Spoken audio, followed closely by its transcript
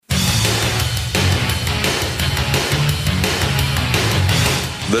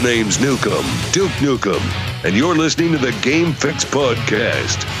The name's Nukem, Duke Nukem, and you're listening to the Game Fix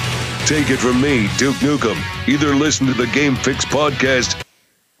Podcast. Take it from me, Duke Nukem. Either listen to the Game Fix Podcast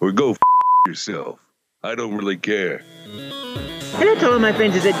or go yourself. I don't really care. Hello to all my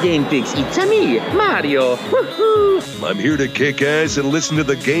friends at Game Fix. It's me, Mario. Woohoo! I'm here to kick ass and listen to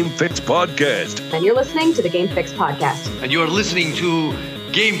the Game Fix Podcast. And you're listening to the Game Fix Podcast. And you're listening to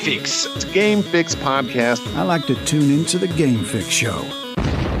Game Fix. It's Game Fix Podcast. I like to tune into the Game Fix Show.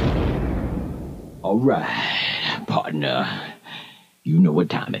 All right, partner. You know what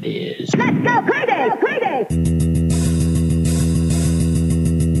time it is. Let's go crazy!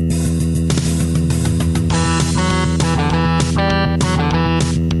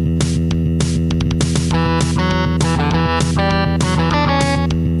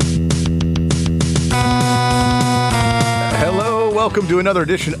 Welcome to another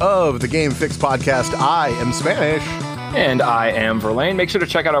edition of the Game Fix Podcast. I am Spanish. And I am Verlaine. Make sure to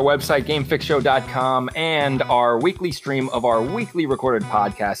check out our website, GameFixShow.com, and our weekly stream of our weekly recorded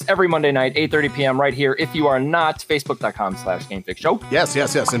podcast every Monday night, 8:30 p.m. right here. If you are not, Facebook.com/GameFixShow.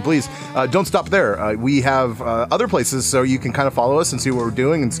 Yes. And please, don't stop there. We have other places so you can kind of follow us and see what we're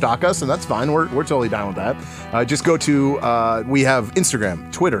doing and stalk us, and that's fine. We're totally down with that. Just go to, we have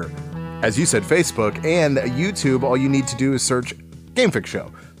Instagram, Twitter, as you said, Facebook, and YouTube. All you need to do is search Game Fix Show.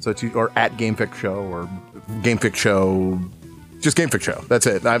 So or at Game Fix Show or Game Fix Show, just Game Fix Show. That's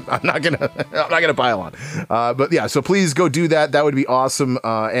it. I'm not gonna pile on. But yeah, so please go do that. That would be awesome.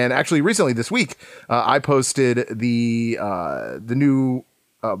 And actually, recently this week, I posted the new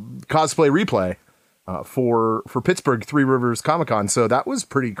cosplay replay for Pittsburgh Three Rivers Comic Con. So that was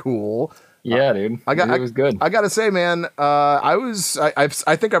pretty cool. Yeah, dude. It was good. I gotta say, man, I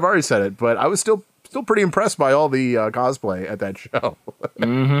think I've already said it, but I was still pretty impressed by all the cosplay at that show.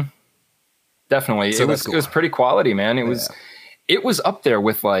 Mm-hmm. Definitely. So it was pretty quality, man. It was up there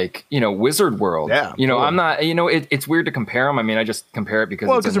with Wizard World. Yeah. I'm not, it's weird to compare them. I mean, I just compare it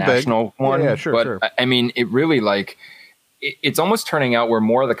because it's a national one. Yeah, sure, but sure. I mean, it really it's almost turning out where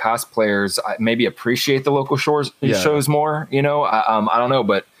more of the cosplayers maybe appreciate the local shows more, I don't know,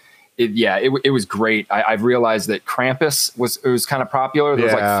 but it was great. I've realized that Krampus was kind of popular.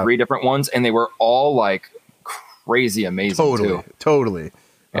 There was 3 different ones, and they were all crazy amazing. Totally.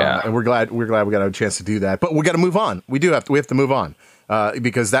 Yeah, and we're glad we got a chance to do that. But we got to move on. We have to move on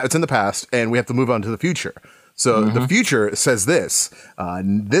because that's in the past, and we have to move on to the future. So the future says this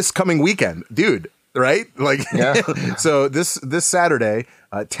coming weekend, dude. Right? So this Saturday,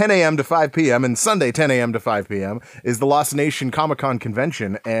 10 a.m. to 5 p.m. and Sunday, 10 a.m. to 5 p.m. is the Lost Nation Comic-Con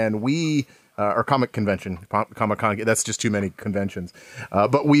convention. And or comic convention, Comic-Con, that's just too many conventions.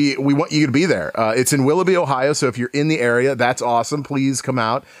 But we want you to be there. It's in Willoughby, Ohio. So if you're in the area, that's awesome. Please come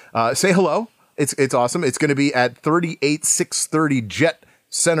out. Say hello. It's awesome. It's going to be at 38630 Jet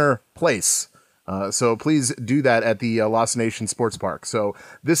Center Place. So please do that at the Lost Nation Sports Park. So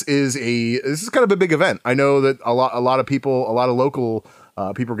this is kind of a big event. I know that a lot of people, a lot of local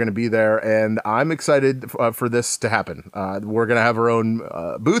people are going to be there, and I'm excited for this to happen. We're going to have our own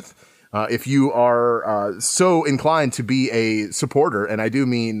booth. If you are so inclined to be a supporter, and I do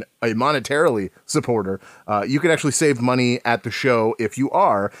mean a monetarily supporter, you can actually save money at the show if you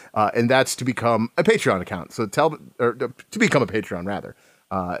are, and that's to become a Patreon account. So to become a Patreon rather.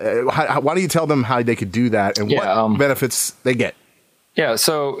 Why don't you tell them how they could do that and what benefits they get? Yeah,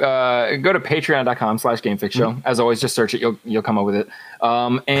 so go to patreon.com/GameFixShow. As always, just search it. You'll come up with it.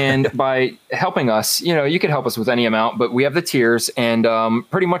 And by helping us, you can help us with any amount, but we have the tiers, and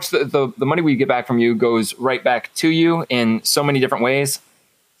pretty much the money we get back from you goes right back to you in so many different ways.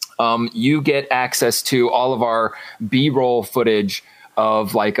 You get access to all of our B-roll footage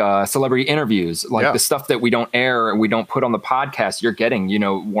of celebrity interviews, the stuff that we don't air and we don't put on the podcast. You're getting,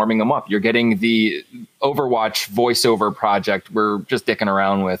 warming them up. You're getting the Overwatch voiceover project we're just dicking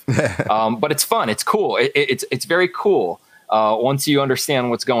around with. But it's fun. It's cool. It's very cool. Once you understand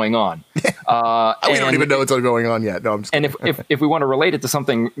what's going on. We don't even know what's going on yet. No, I'm just kidding. And if we want to relate it to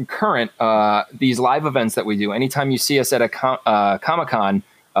something current, these live events that we do, anytime you see us at a Comic-Con,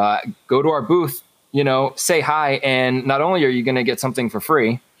 go to our booth, say hi, and not only are you going to get something for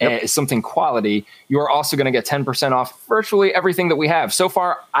free, and something quality, you are also going to get 10% off virtually everything that we have. So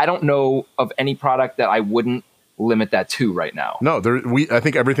far, I don't know of any product that I wouldn't limit that to right now. No, I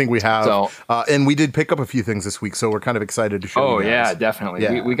think everything we have, and we did pick up a few things this week, so we're kind of excited to show you guys. Yeah, definitely.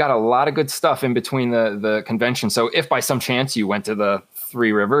 Yeah. We got a lot of good stuff in between the convention. So if by some chance you went to the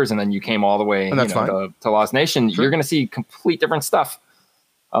Three Rivers and then you came all the way to Lost Nation, you're going to see complete different stuff.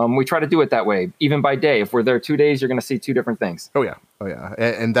 We try to do it that way, even by day. If we're there 2 days, you're going to see two different things. Oh yeah,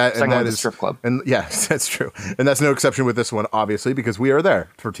 and that is strip club. And yeah, that's true, and that's no exception with this one, obviously, because we are there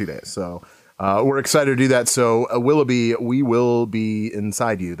for 2 days. So we're excited to do that. So Willoughby, we will be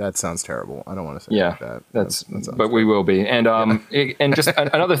inside you. That sounds terrible. I don't want to say that. That sounds but we will be. And and just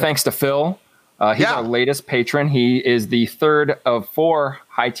another thanks to Phil. He's our latest patron. He is the third of 4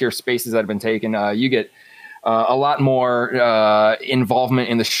 high tier spaces that have been taken. You get a lot more involvement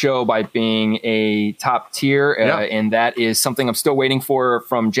in the show by being a top tier, and that is something I'm still waiting for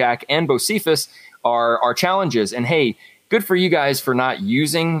from Jack and Bocephus, are challenges. And hey, good for you guys for not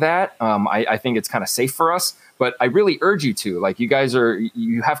using that. I think it's kind of safe for us, but I really urge you to. Like, you guys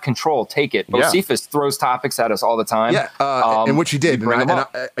you have control. Take it. Bocephus throws topics at us all the time. Yeah, and which he did.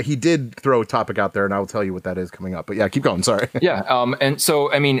 He did throw a topic out there, and I will tell you what that is coming up. But yeah, keep going. Sorry. Yeah. And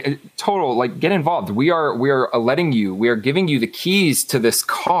so, I mean, get involved. We are giving you the keys to this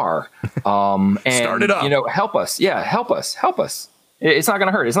car. And start it up. Help us. Yeah, help us. It's not going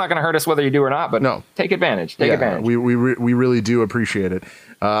to hurt. It's not going to hurt us whether you do or not, but no, take advantage. Take advantage. We really do appreciate it.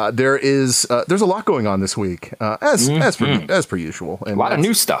 There's a lot going on this week, as per usual. And a lot of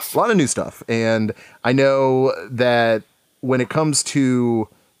new stuff. And I know that when it comes to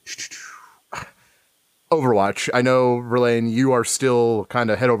Overwatch, I know, Verlaine, you are still kind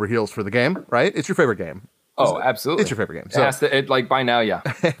of head over heels for the game, right? It's your favorite game. Oh, absolutely. It's your favorite game. So, by now, yeah.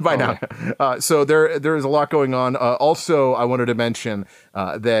 By now. So there is a lot going on. Also, I wanted to mention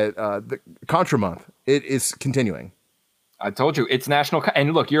that the Contra Month, it is continuing. I told you, it's National...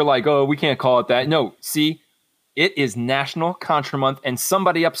 And look, you're like, oh, we can't call it that. No, see, it is National Contra Month, and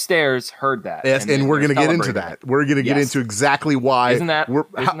somebody upstairs heard that. Yes, and we're going to get into that. We're going to get into exactly why. Isn't that weird?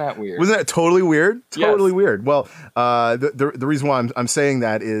 Wasn't that totally weird? Totally yes. weird. Well, the reason why I'm saying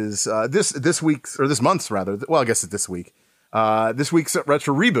that is this week's, or this month's rather, well, I guess it's this week. This week's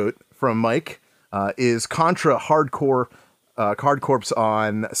Retro Reboot from Mike is Contra Hard Corps on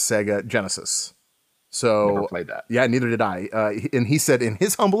Sega Genesis. So never played that. Yeah, neither did I. And he said, in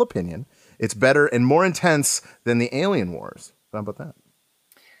his humble opinion, it's better and more intense than the Alien Wars. How about that?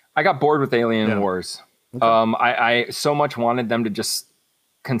 I got bored with Alien Wars. Okay. I so much wanted them to just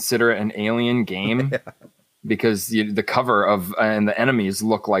consider it an Alien game because the cover and the enemies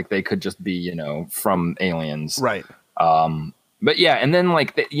look like they could just be, from Aliens. Right. But yeah, and then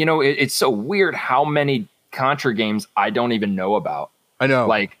it's so weird how many Contra games I don't even know about. I know.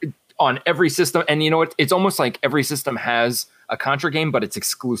 Like, on every system, and it's almost like every system has a Contra game, but it's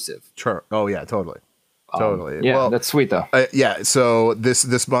exclusive. Sure. Oh yeah, totally. Yeah, well, that's sweet though. So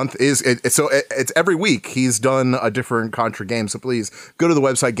this month it's every week he's done a different Contra game. So please go to the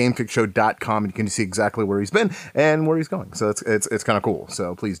website gamefixshow.com and you can see exactly where he's been and where he's going. So it's kind of cool.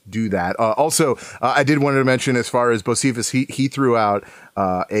 So please do that. Also, I did want to mention, as far as Bocephus, he threw out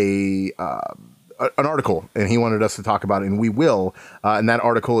an article, and he wanted us to talk about it, and we will. And that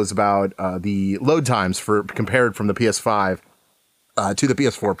article is about the load times compared from the PS5 to the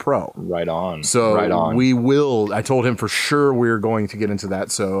PS4 Pro. Right on. So right on. We will. I told him for sure we're going to get into that.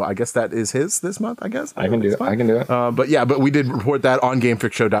 So I guess that is his this month. I guess I can do it. But we did report that on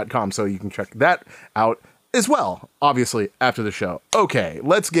GameFixShow.com, so you can check that out as well. Obviously after the show. Okay,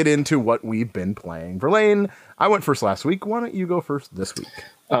 let's get into what we've been playing. Verlaine, I went first last week. Why don't you go first this week?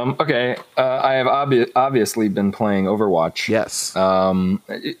 Okay, I have obviously been playing Overwatch. Yes.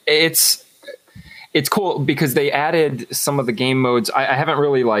 It's cool because they added some of the game modes. I haven't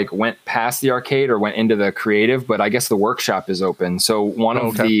really went past the arcade or went into the creative, but I guess the workshop is open. So one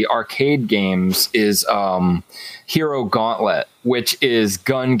of the arcade games is Hero Gauntlet, which is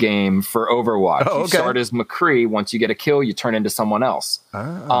gun game for Overwatch. You start as McCree. Once you get a kill, you turn into someone else.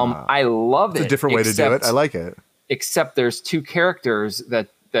 I love it. It's a different way to do it. I like it. Except there's 2 characters that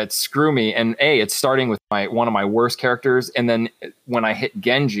screw me, and it's starting with one of my worst characters, and then when I hit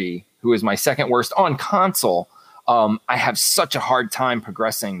Genji, who is my second worst on console, I have such a hard time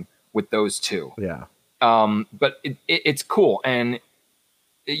progressing with those 2. Yeah. But it's cool, and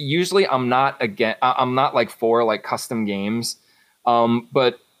usually I'm not for custom games,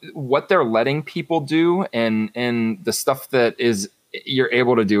 but what they're letting people do and the stuff that you're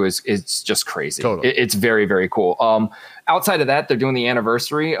able to do is just crazy. Totally. It's very, very cool. Outside of that, they're doing the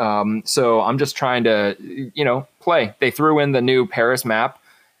anniversary. So I'm just trying to, play. They threw in the new Paris map,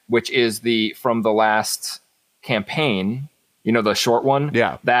 which is from the last campaign, the short one.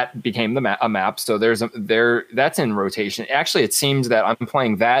 Yeah. That became a map. So that's in rotation. Actually, it seems that I'm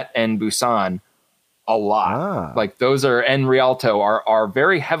playing that and Busan a lot. Like those and Rialto are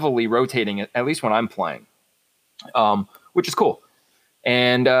very heavily rotating, at least when I'm playing, which is cool.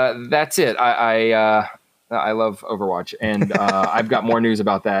 And that's it. I love Overwatch, and I've got more news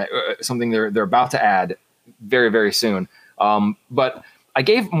about that. Something they're about to add very, very soon. But I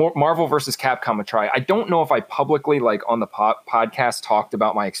gave Marvel vs. Capcom a try. I don't know if I publicly, like on the podcast, talked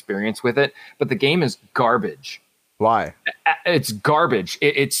about my experience with it, but the game is garbage. Why? It's garbage.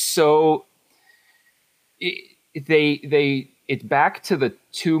 It's so it's back to the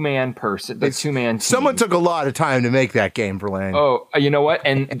two-man team. Someone took a lot of time to make that game, Verlaine. Oh, you know what?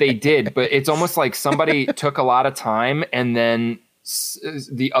 And they did, but it's almost like somebody took a lot of time and then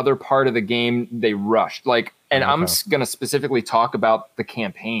the other part of the game they rushed. Like, and I'm going to specifically talk about the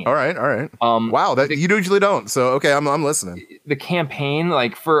campaign. All right. Wow, that you usually don't. So okay, I'm listening. The campaign,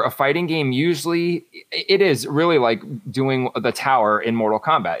 like for a fighting game, usually it is really like doing the tower in Mortal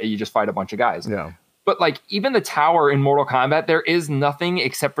Kombat. You just fight a bunch of guys. Yeah. But like even the tower in Mortal Kombat, there is nothing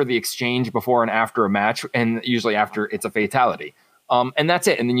except for the exchange before and after a match, and usually after it's a fatality. And that's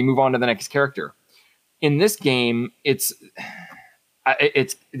it. And then you move on to the next character. In this game, it's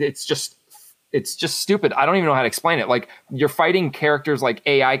just stupid. I don't even know how to explain it. Like you're fighting characters like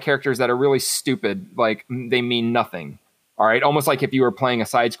AI characters that are really stupid. Like they mean nothing. All right. Almost like if you were playing a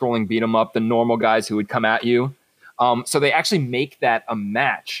side-scrolling beat 'em up, the normal guys who would come at you. So they actually make that a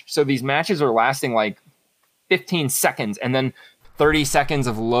match. So these matches are lasting like 15 seconds and then 30 seconds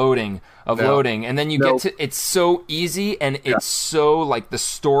of loading. And then you get to, it's so easy and it's so like the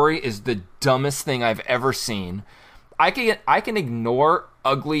story is the dumbest thing I've ever seen. I can ignore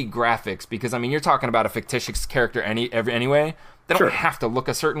ugly graphics because I mean, you're talking about a fictitious character anyway. They don't have to look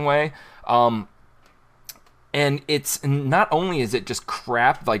a certain way. And it's not only is it just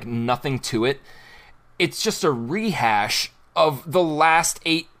crap, like nothing to it, it's just a rehash of the last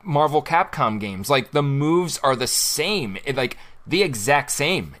 8 Marvel Capcom games. Like the moves are the same, like the exact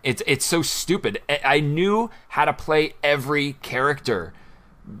same. It's so stupid. I knew how to play every character.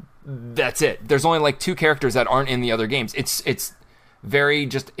 That's it. There's only like 2 characters that aren't in the other games. It's very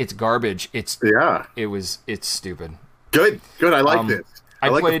just it's garbage. It's stupid. Good. I like this. I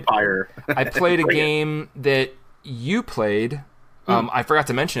like the fire. I played a game that you played. I forgot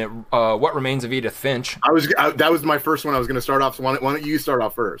to mention it. What Remains of Edith Finch. That was my first one. I was going to start off. So why don't you start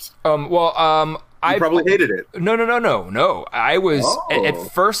off first? I probably hated it. No. I was at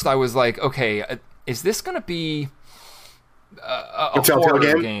first. I was like, okay, is this going to be a horror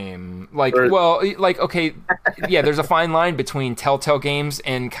game? Like, okay, yeah. There's a fine line between Telltale games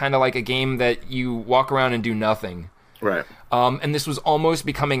and kind of like a game that you walk around and do nothing. Right. And this was almost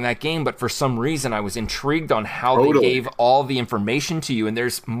becoming that game, but for some reason I was intrigued on how they gave all the information to you, and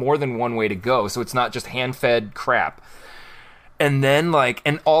there's more than one way to go, so it's not just hand-fed crap. And then,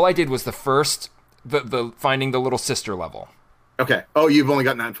 and all I did was the first, the finding the little sister level. Okay. Oh, you've only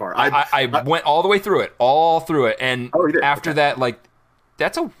gotten that far. I went all the way through it, and after that,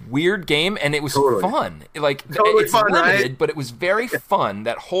 that's a weird game, and it was fun. It's fun, limited, right? But it was very fun,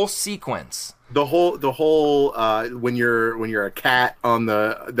 that whole sequence. The whole when you're a cat on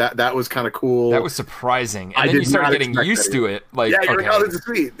that was kind of cool. That was surprising, and then you start getting used to it. Oh, this is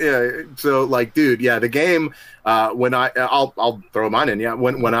sweet. Yeah, so dude, the game. When I'll throw mine in. Yeah,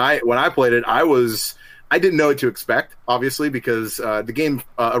 when I played it, I didn't know what to expect, obviously, because the game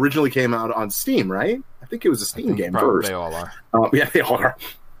originally came out on Steam, right? I think it was a Steam game first. They all are. Yeah, they all are.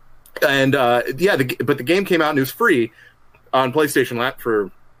 And but the game came out and it was free on PlayStation Lab for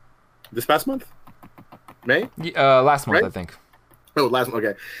this past month, May? Last month, right? I think. Oh, last month.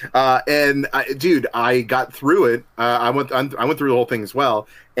 Okay. And I got through it. I went through the whole thing as well.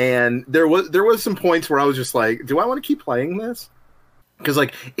 And there was some points where I was just like, do I want to keep playing this? Because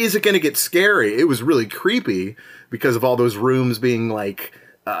is it going to get scary? It was really creepy because of all those rooms being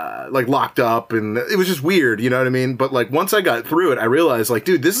locked up, and it was just weird, you know what I mean? But once I got through it, I realized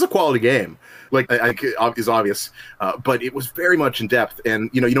dude, this is a quality game. It's obvious, but it was very much in depth, and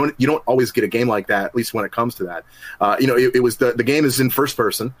you don't always get a game like that, at least when it comes to that. It was the game is in first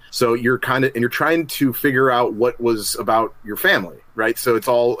person, so you're trying to figure out what was about your family, right? So it's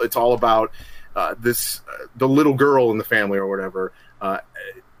all about the little girl in the family or whatever.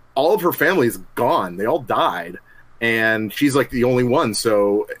 All of her family is gone; they all died. And she's the only one.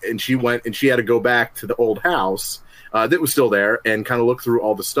 And she went and she had to go back to the old house that was still there and kind of look through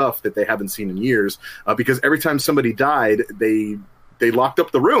all the stuff that they haven't seen in years. Because every time somebody died, they locked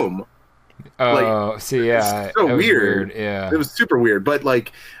up the room. Oh, see, yeah. It's so weird. Yeah. It was super weird. But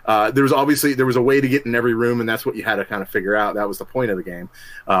there was a way to get in every room, and that's what you had to kind of figure out. That was the point of the game.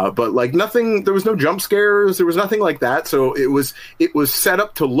 But nothing, there was no jump scares. There was nothing like that. So it was set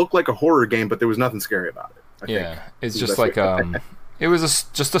up to look like a horror game, but there was nothing scary about it. It's just it was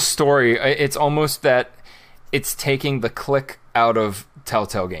just a story. It's almost that it's taking the click out of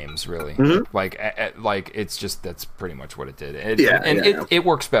Telltale Games, really. Mm-hmm. Like it's just, that's pretty much what it did. It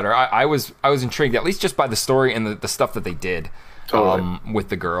works better. I was intrigued, at least just by the story and the stuff that they did. Totally. With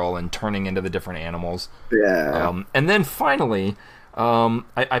the girl and turning into the different animals. Yeah. And then finally,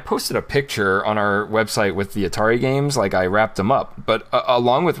 I posted a picture on our website with the Atari games. Like, I wrapped them up, but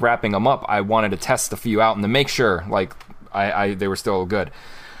along with wrapping them up, I wanted to test a few out and to make sure, like, they were still good.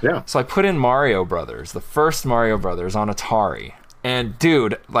 Yeah. So I put in Mario Brothers, the first Mario Brothers on Atari. And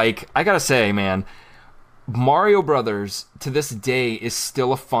dude, like, I gotta say, man, Mario Brothers to this day is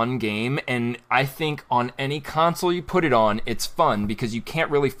still a fun game, and I think on any console you put it on, it's fun because you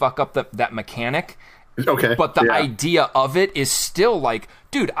can't really fuck up that mechanic. Okay. But the idea of it is still like,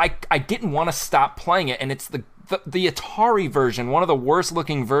 dude, I didn't want to stop playing it, and it's the Atari version, one of the worst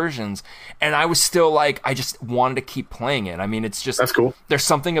looking versions, and I was still like, I just wanted to keep playing it. I mean, it's just, that's cool. There's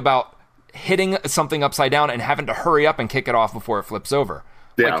something about hitting something upside down and having to hurry up and kick it off before it flips over.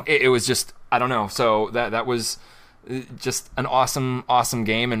 Yeah. Like, it was just, I don't know. So that was just an awesome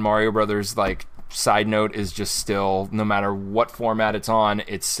game. And Mario Brothers, like, side note, is just still, no matter what format it's on,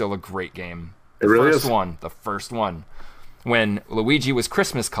 it's still a great game. It really is. The first one, when Luigi was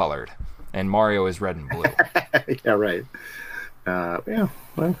Christmas colored and Mario is red and blue. Yeah, right. Yeah.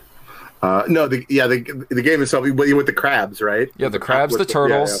 Well. No, the game itself with the crabs, right? Yeah, the crabs, the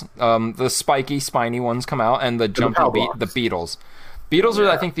turtles, the spiky, spiny ones come out, and the jumpy the beetles. Beetles are,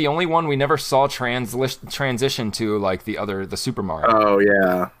 I think, the only one we never saw transition to, like, the Super Mario. Oh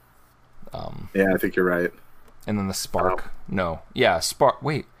yeah. Yeah, I think you're right. And then the Spark. Spark.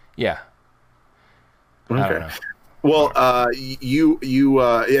 Wait, yeah. Okay. I don't know. Well, you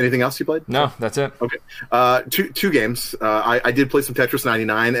anything else you played? No, that's it. Okay. Two games. I did play some Tetris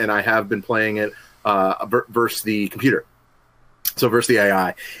 99, and I have been playing it versus the computer. So versus the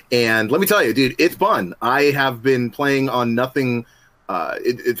AI. And let me tell you, dude, it's fun. I have been playing on nothing.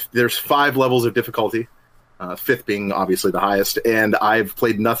 There's 5 levels of difficulty, 5th being obviously the highest, and I've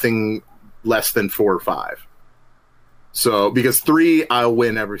played nothing less than 4 or 5. So, because 3, I'll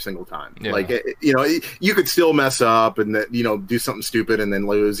win every single time. Yeah. Like, you could still mess up and, do something stupid and then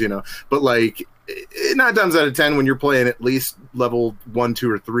lose, But, like, 9 times out of 10, when you're playing at least level 1,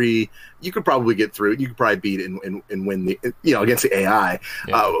 2, or 3, you could probably get through it. You could probably beat it and win the, against the AI.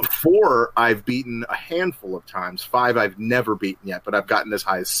 Yeah. 4, I've beaten a handful of times. 5, I've never beaten yet, but I've gotten as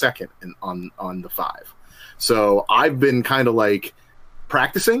high as 2nd on the 5. So, I've been kind of like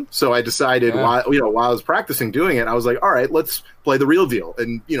practicing. So I decided while I was practicing doing it, I was like, all right, let's play the real deal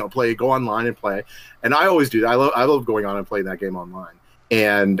and go online and play. And I always do that. I love going on and playing that game online.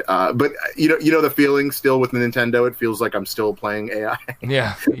 And but the feeling still with the Nintendo, it feels like I'm still playing AI.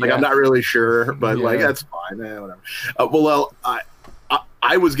 Yeah. I'm not really sure, but that's fine. Whatever. Well,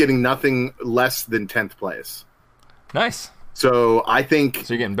 I was getting nothing less than 10th place. Nice. So I think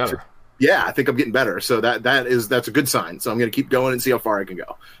you're getting better. Yeah, I think I'm getting better. So that's a good sign. So I'm going to keep going and see how far I can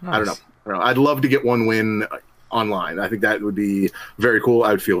go. Nice. I don't know. I'd love to get one win online. I think that would be very cool.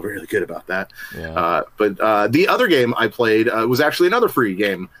 I would feel really good about that. Yeah. But the other game I played was actually another free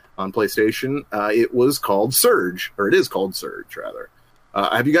game on PlayStation. It was called Surge, or it is called Surge, rather.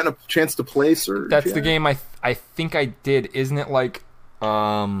 Have you gotten a chance to play Surge? That's the game I think I did. Isn't it like,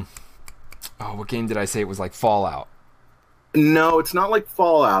 what game did I say it was like? Fallout. No, it's not like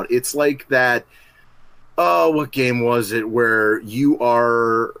Fallout. It's like that. Oh, what game was it where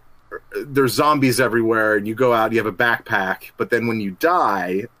there's zombies everywhere and you go out, you have a backpack, but then when you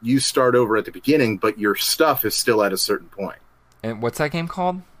die, you start over at the beginning, but your stuff is still at a certain point. And what's that game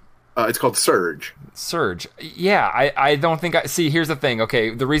called? It's called Surge. Surge. Yeah, I don't think see, here's the thing. Okay,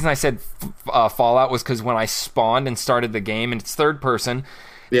 the reason I said Fallout was because when I spawned and started the game, and it's third person,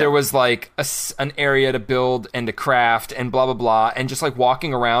 there was like an area to build and to craft and blah, blah, blah. And just like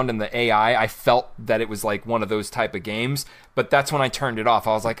walking around in the AI, I felt that it was like one of those type of games. But that's when I turned it off.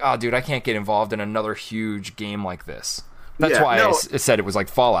 I was like, oh, dude, I can't get involved in another huge game like this. That's why I said it was like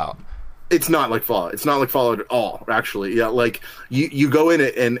Fallout. It's not like Fallout. It's not like Fallout at all, actually. Yeah, like you go in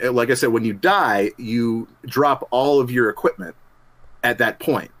it and like I said, when you die, you drop all of your equipment at that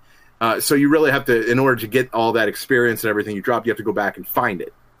point. So you really have to, in order to get all that experience and everything you drop, you have to go back and find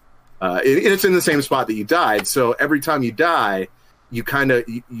it. It's in the same spot that you died. So every time you die, you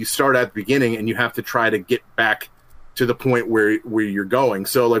you start at the beginning and you have to try to get back to the point where you're going.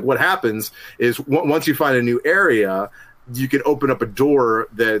 So like what happens is once you find a new area, you can open up a door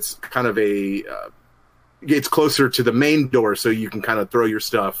that's kind of it's closer to the main door, so you can kind of throw your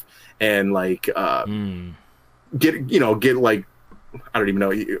stuff and like get like, I don't even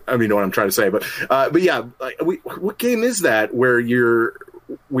know. I don't even know what I'm trying to say, but yeah, like, what game is that where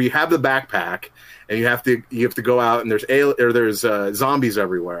we have the backpack, and you have to go out, and there's zombies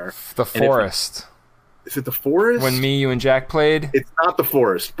everywhere. The forest. Is it the forest? When me, you, and Jack played? It's not the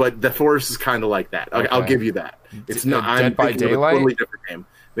forest, but the forest is kind of like that. Okay. I'll give you that. It's not Dead by Daylight? A totally different game.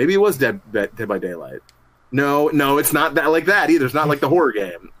 Maybe it was Dead by Daylight. No, it's not that like that either. It's not like the horror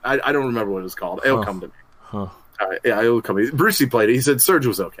game. I don't remember what it was called. It'll come to me. Huh. It'll come to me. Brucey played it. He said Surge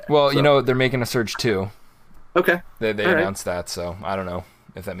was okay. Well, so. They're making a Surge 2. Okay. They announced that, so I don't know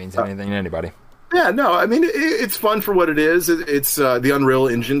if that means anything to anybody. Yeah, no, I mean, it's fun for what it is. It's the Unreal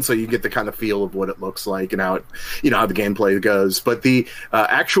Engine, so you get the kind of feel of what it looks like and how it, how the gameplay goes. But the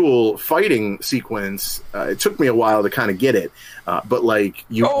actual fighting sequence, it took me a while to kind of get it. But like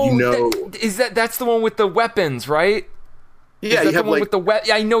that's the one with the weapons, right? Yeah, you have the one with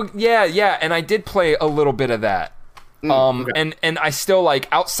the I know. Yeah, and I did play a little bit of that. Okay. And I still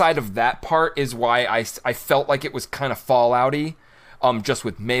outside of that part is why I felt like it was kind of Fallout-y. Just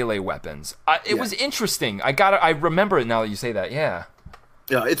with melee weapons. It was interesting. I remember it now that you say that. Yeah.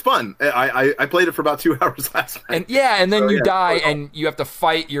 Yeah, it's fun. I played it for about 2 hours last night. And then you die and you have to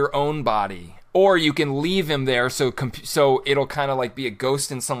fight your own body, or you can leave him there so it'll kind of be a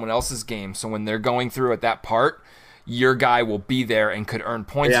ghost in someone else's game. So when they're going through at that part, your guy will be there and could earn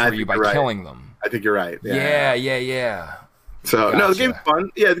points for you by killing them. I think you're right. Yeah. So, no, the game's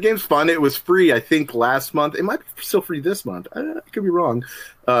fun. Yeah, the game's fun. It was free, I think, last month. It might be still free this month. I could be wrong.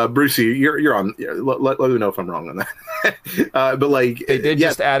 Brucey, you're on. Let me know if I'm wrong on that. But they did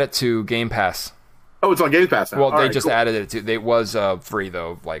just add it to Game Pass. Oh, it's on Game Pass now. Well, they just added it to. It was free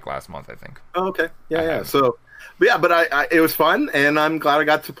though, last month, I think. Oh, okay. Yeah. So, but it was fun, and I'm glad I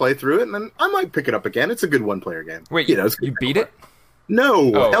got to play through it, and then I might pick it up again. It's a good one-player game. Wait, you beat it?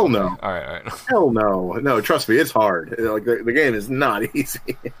 No, hell no. Okay. All right. Hell no. Trust me, it's hard. The game is not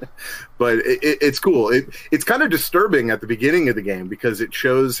easy, but it's cool. It's kind of disturbing at the beginning of the game because it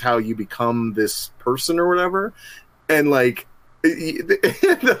shows how you become this person or whatever, and the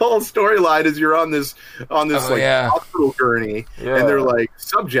whole storyline is you're on this hospital gurney, and they're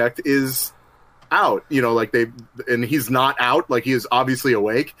subject is out, and he's not out, he is obviously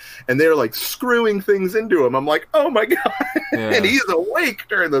awake, and they're screwing things into him. I'm like, oh my god, and he's awake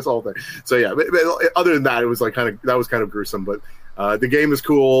during this whole thing. So yeah, but other than that, it was that was kind of gruesome. But the game is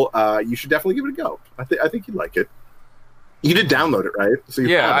cool. You should definitely give it a go. I think you'd like it. You did download it, right? So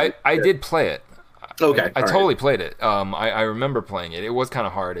I did play it. Okay, I totally played it. I remember playing it. It was kind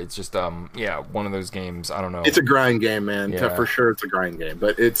of hard. It's just one of those games. I don't know. It's a grind game, man. Yeah. For sure, it's a grind game,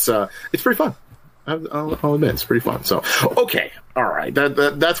 but it's pretty fun. I'll admit it's pretty fun. So, okay, all right,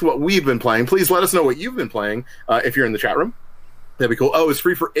 that's what we've been playing. Please let us know what you've been playing if you're in the chat room. That'd be cool. Oh, it's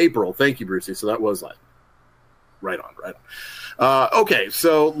free for April. Thank you, Brucey. So that was right on. Okay,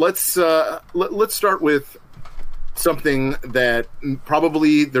 so let's start with something that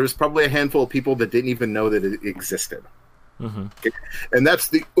there's probably a handful of people that didn't even know that it existed. Mm-hmm. Okay? And that's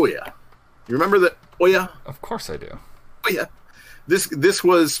the Ouya. You remember the Ouya? Of course I do. Ouya. This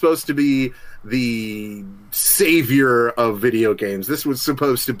was supposed to be the savior of video games. This was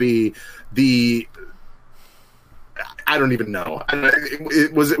supposed to be I don't even know.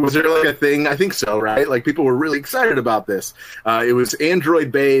 Was there a thing? I think so, right? People were really excited about this. It was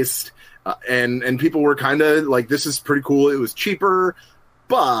Android based, and people were kind of this is pretty cool. It was cheaper,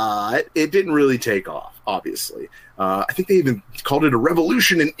 but it didn't really take off, obviously. I think they even called it a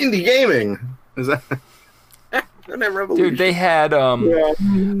revolution in indie gaming. Is that... Dude, they had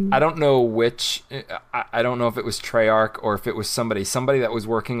I don't know which, I don't know if it was Treyarch or if it was somebody that was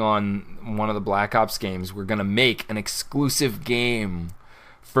working on one of the Black Ops games. We're gonna make an exclusive game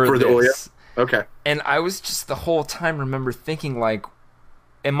for this. The Ouya? Okay. And I was just the whole time remember thinking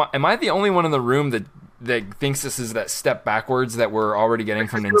am I the only one in the room that thinks this is that step backwards that we're already getting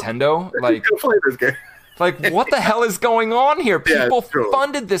from Nintendo? Play this game. What the hell is going on here? People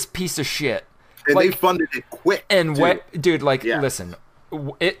funded this piece of shit. And they funded it quick. And listen,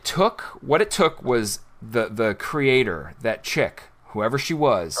 what it took was the creator, that chick, whoever she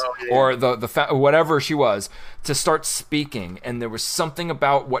was, or whatever she was, to start speaking. And there was something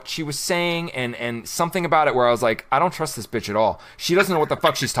about what she was saying and something about it where I was like, I don't trust this bitch at all. She doesn't know what the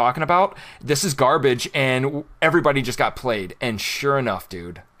fuck she's talking about. This is garbage. And everybody just got played. And sure enough,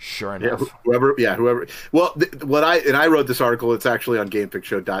 dude. Sure enough. Whoever. Well, I wrote this article. It's actually on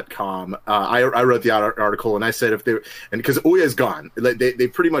GameFixShow.com. I wrote the article, and I said because Ouya is gone, they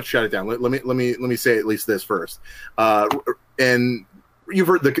pretty much shut it down. Let me say at least this first. And you've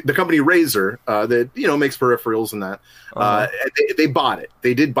heard the company Razer that makes peripherals and that. They bought it.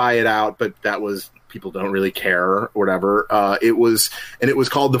 They did buy it out, but that was people don't really care or whatever. It was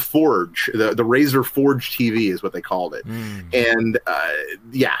called the Forge, the Razer Forge TV is what they called it. And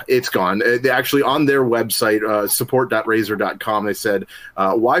it's gone. They actually, on their website, support.razer.com, they said,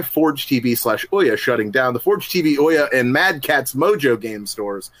 why Forge TV /Ouya shutting down? The Forge TV, Ouya, and Mad Catz Mojo game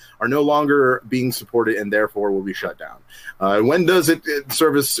stores are no longer being supported and therefore will be shut down. When does it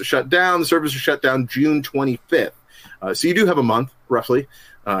service shut down? The service is shut down June 25th. So you do have a month, roughly.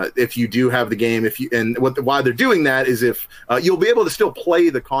 If you do have the game, why they're doing that is if you'll be able to still play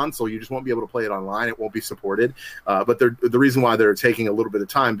the console, you just won't be able to play it online. It won't be supported. But the reason why they're taking a little bit of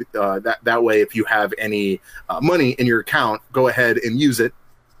time, that way, if you have any money in your account, go ahead and use it.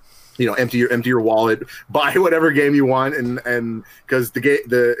 Empty your wallet, buy whatever game you want, and because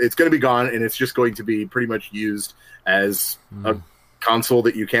it's going to be gone, and it's just going to be pretty much used as a console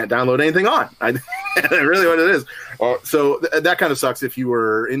that you can't download anything on. Really what it is. So that kind of sucks if you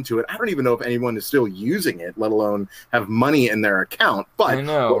were into it. I don't even know if anyone is still using it, let alone have money in their account. But I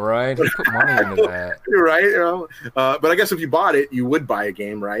know, right? Who put money into that? Right? But I guess if you bought it, you would buy a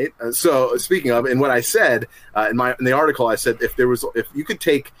game, right? So speaking of, and what I said in the article, I said if you could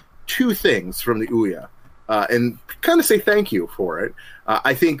take two things from the Ouya and kind of say thank you for it.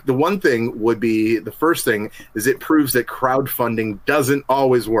 I think the one thing would be, the first thing is it proves that crowdfunding doesn't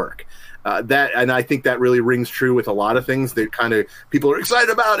always work. And I think that really rings true with a lot of things that kind of people are excited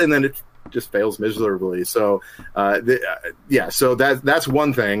about, and then it just fails miserably. So, so that's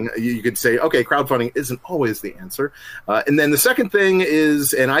one thing. You could say, okay, crowdfunding isn't always the answer. And then the second thing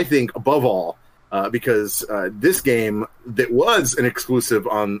is, and I think above all, because this game that was an exclusive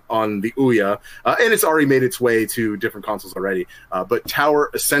on the Ouya, and it's already made its way to different consoles already, but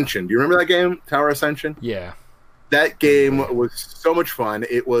Tower Ascension. Do you remember that game, Tower Ascension? Yeah. That game was so much fun.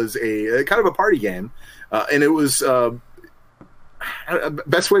 It was a kind of a party game, and it was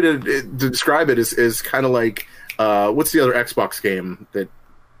best way to describe it is kind of like what's the other Xbox game that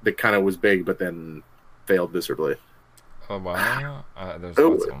kind of was big but then failed miserably? Oh wow! There's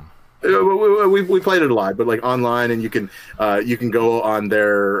lots of them. We played it a lot, but like online, and you can go on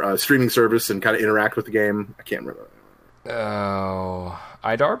their streaming service and kind of interact with the game. I can't remember. Oh,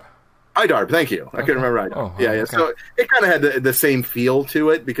 iDarb? iDarb, thank you. I couldn't remember iDarb. Oh, yeah. okay. So it kind of had the same feel to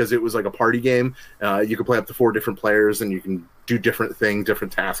it because it was like a party game. You could play up to 4 different players, and you can do different things,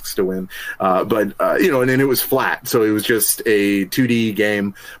 different tasks to win. And then it was flat, so it was just a 2D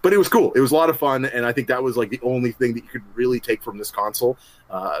game, but it was cool. It was a lot of fun, and I think that was like the only thing that you could really take from this console.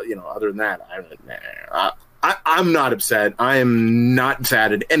 Other than that, I'm not upset. I am not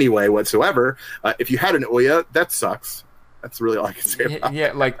sad in any way whatsoever. If you had an Ouya, that sucks. That's really all I can say about it.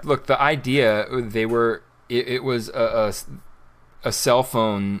 Yeah, like, look, the idea, it was a cell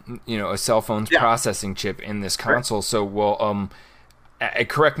phone, a cell phone's processing chip in this console. Right. So,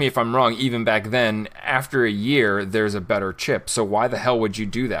 correct me if I'm wrong, even back then, after a year, there's a better chip. So why the hell would you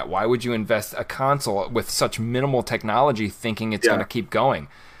do that? Why would you invest a console with such minimal technology thinking it's going to keep going?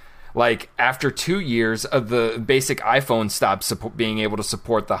 Like, after 2 years of the basic iPhone stopped being able to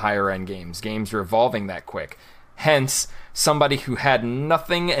support the higher-end games. Games are evolving that quick. Hence, somebody who had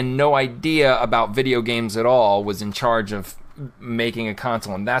nothing and no idea about video games at all was in charge of making a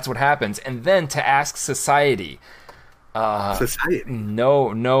console, and that's what happens. And then to ask society,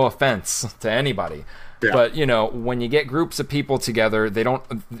 no offense to anybody, but when you get groups of people together, they don't,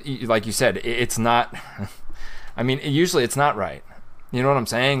 like you said, it's not. I mean, usually it's not right. You know what I'm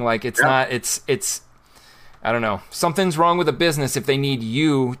saying? Like, it's not. It's. I don't know. Something's wrong with a business if they need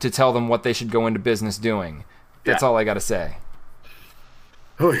you to tell them what they should go into business doing. That's all I got to say.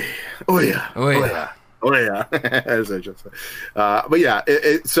 Oh yeah. As I just said. But yeah,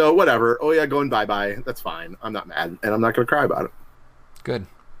 so whatever. Oh yeah, going bye-bye. That's fine. I'm not mad, and I'm not going to cry about it. Good?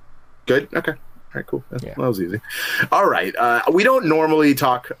 Okay. All right, cool. That was easy. All right. We don't normally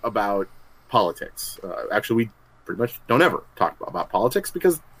talk about politics. Actually, we pretty much don't ever talk about politics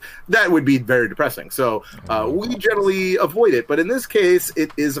because that would be very depressing. So we generally avoid it. But in this case,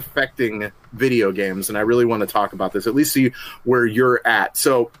 it is affecting video games, and I really want to talk about this, at least see where you're at.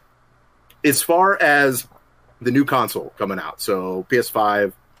 So as far as the new console coming out, so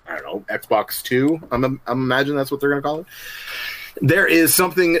PS5, I don't know, Xbox 2, I'm imagining that's what they're going to call it. There is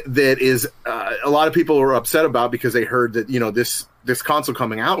something that is a lot of people are upset about because they heard that this console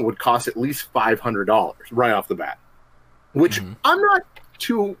coming out would cost at least $500 right off the bat, which I'm not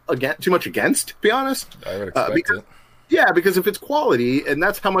too much against, to be honest. I would expect it. Yeah, because if it's quality and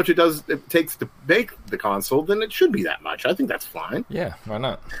that's how much it takes to make the console, then it should be that much. I think that's fine. Yeah, why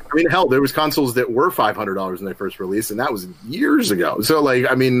not? I mean, hell, there was consoles that were $500 when they first released, and that was years ago. So, like,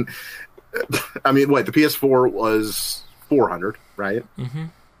 I mean, what, the PS4 was $400, right? Mm-hmm.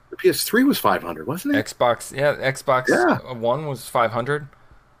 The PS3 was 500, wasn't it? Xbox One was 500.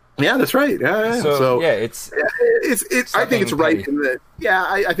 Yeah, that's right. Yeah. So it's I think it's right in that. Yeah,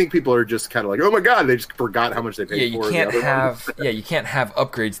 I think people are just kind of like, oh my god, they just forgot how much they paid for. You can't have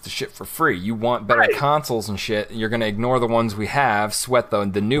upgrades to shit for free. You want better consoles and shit. You're gonna ignore the ones we have, sweat the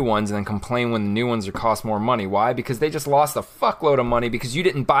new ones, and then complain when the new ones are cost more money. Why? Because they just lost a fuckload of money because you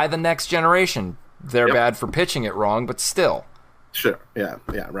didn't buy the next generation. They're bad for pitching it wrong, but still. Sure. Yeah.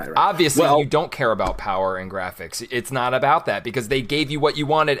 Right. Obviously, you don't care about power and graphics. It's not about that because they gave you what you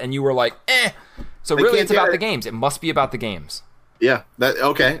wanted and you were like, eh. So really, it's about the games. It must be about the games. Yeah.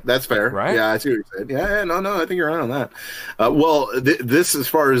 That's fair. Right? Yeah, I see what you said. Yeah. No. I think you're right on that. This as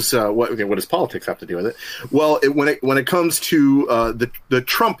far as what does politics have to do with it? Well, when it comes to the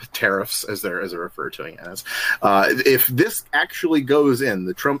Trump tariffs, as they're referred to as, if this actually goes in,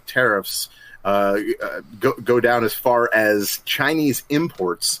 the Trump tariffs. Go down as far as Chinese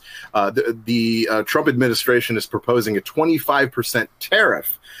imports. The Trump administration is proposing a 25%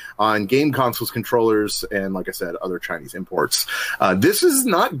 tariff on game consoles, controllers, and, like I said, other Chinese imports. This is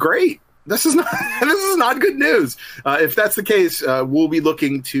not great. This is not good news. If that's the case, we'll be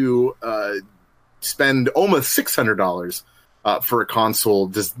looking to spend almost $600 for a console.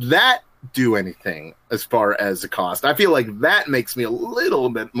 Does that do anything as far as the cost? I feel like that makes me a little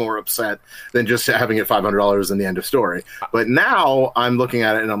bit more upset than just having it $500 in the end of story. But now I'm looking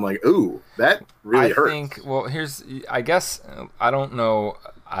at it and I'm like, ooh, that really hurts. I guess, I don't know,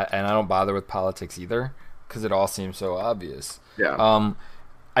 and I don't bother with politics either because it all seems so obvious. Yeah.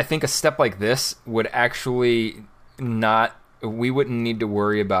 I think a step like this would actually we wouldn't need to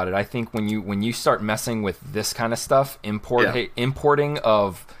worry about it. I think when you start messing with this kind of stuff, importing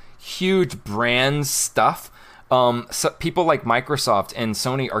of huge brand stuff, so people like Microsoft and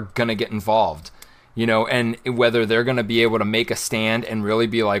Sony are gonna get involved, and whether they're gonna be able to make a stand and really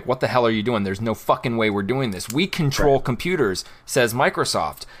be like, what the hell are you doing? There's no fucking way we're doing this. We control computers, says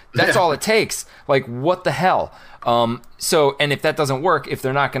Microsoft. That's all it takes. Like, what the hell? And if that doesn't work, if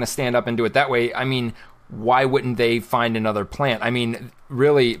they're not gonna stand up and do it that way, I mean, why wouldn't they find another plant? I mean,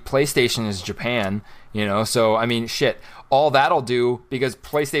 really, PlayStation is Japan, so I mean, shit. All that'll do, because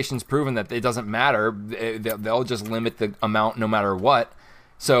PlayStation's proven that it doesn't matter, they'll just limit the amount no matter what.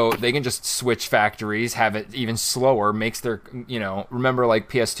 So they can just switch factories, have it even slower, makes their, remember like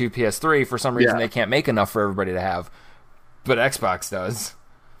PS2, PS3, for some reason they can't make enough for everybody to have. But Xbox does.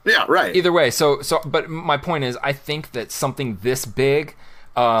 Yeah, right. Either way, but my point is, I think that something this big,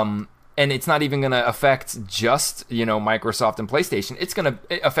 and it's not even going to affect just, Microsoft and PlayStation. It's going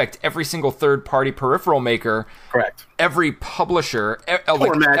to affect every single third-party peripheral maker. Correct. Every publisher,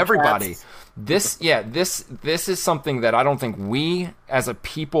 everybody. This is something that I don't think we, as a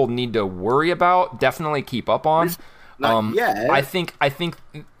people, need to worry about. Definitely keep up on. Not yet. I think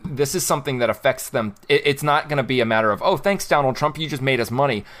this is something that affects them. It's not going to be a matter of, oh, thanks, Donald Trump, you just made us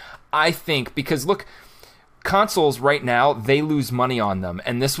money. I think because look. Consoles right now, they lose money on them,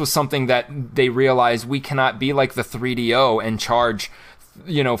 and this was something that they realized we cannot be like the 3DO and charge,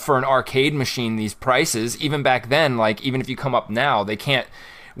 for an arcade machine these prices. Even back then, like even if you come up now, they can't.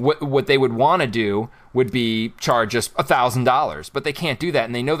 What they would want to do would be charge us $1,000, but they can't do that,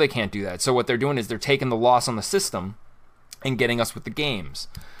 and they know they can't do that. So what they're doing is they're taking the loss on the system and getting us with the games.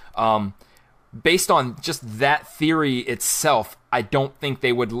 Based on just that theory itself, I don't think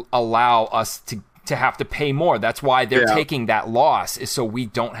they would allow us to have to pay more. That's why they're taking that loss, is so we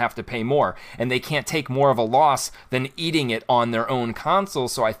don't have to pay more. And they can't take more of a loss than eating it on their own console,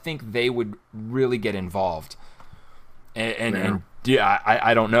 so I think they would really get involved. And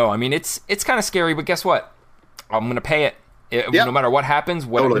I don't know. I mean, it's kind of scary, but guess what? I'm going to pay it. No matter what happens,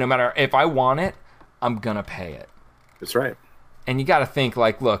 no matter if I want it, I'm going to pay it. That's right. And you got to think,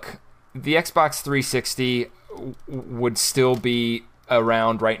 like, look, the Xbox 360 would still be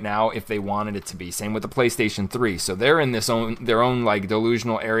around right now if they wanted it to be. Same with the PlayStation 3. So they're in their own like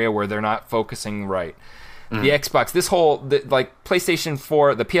delusional area where they're not focusing right. The Xbox, like PlayStation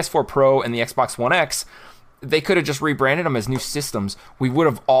 4, the PS4 Pro and the Xbox One X, they could have just rebranded them as new systems. We would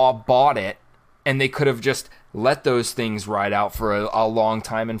have all bought it, and they could have just let those things ride out for a long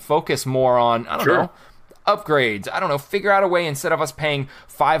time and focus more on, I don't know, upgrades. I don't know, figure out a way, instead of us paying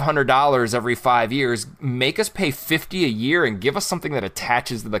 $500 every 5 years, make us pay $50 a year and give us something that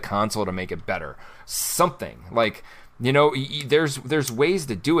attaches to the console to make it better. Something like, there's ways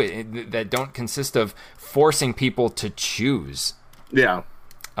to do it that don't consist of forcing people to choose. Yeah,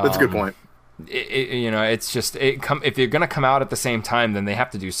 that's a good point. It's just if you're gonna come out at the same time, then they have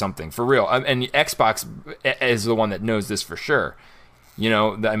to do something for real. And Xbox is the one that knows this for sure.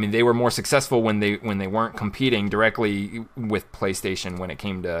 I mean, they were more successful when they weren't competing directly with PlayStation when it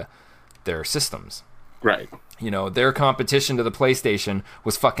came to their systems. Right. Their competition to the PlayStation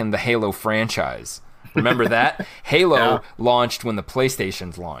was fucking the Halo franchise. Remember that? Halo launched when the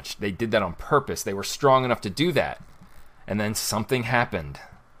PlayStations launched. They did that on purpose. They were strong enough to do that. And then something happened.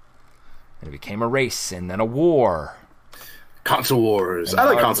 And it became a race and then a war. Console wars. I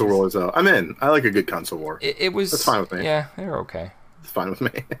like console wars, though. I'm in. I like a good console war. It was... That's fine with me. Yeah, they're okay. It's fine with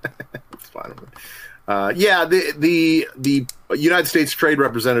me. It's fine with me. The United States Trade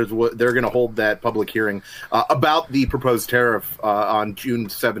Representatives, they're going to hold that public hearing about the proposed tariff on June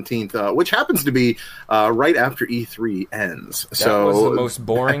 17th, which happens to be right after E3 ends. That was the most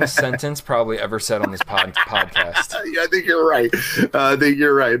boring sentence probably ever said on this podcast. I think you're right. But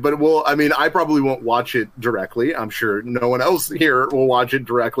I probably won't watch it directly. I'm sure no one else here will watch it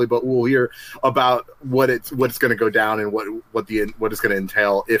directly, but we'll hear about what it's going to go down and what it's going to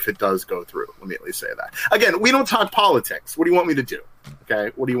entail if it does go through. Let me at least say that. Again, we don't talk politics. What do you want me to do?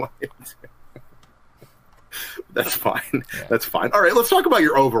 Okay, what do you want me to do? That's fine. Yeah. That's fine. All right, let's talk about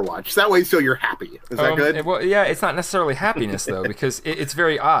your Overwatch. That way, so you're happy. Is that good? Well, yeah, it's not necessarily happiness though, because it's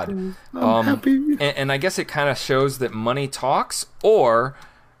very odd. I'm happy. And I guess it kind of shows that money talks, or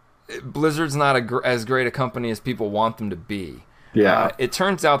Blizzard's not as great a company as people want them to be. Yeah. It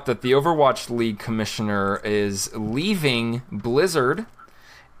turns out that the Overwatch League commissioner is leaving Blizzard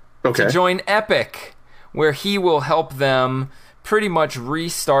to join Epic, where he will help them pretty much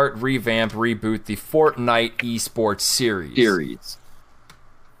restart, revamp, reboot the Fortnite esports series.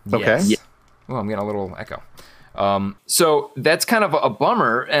 Okay. Yes. Well, I'm getting a little echo. So that's kind of a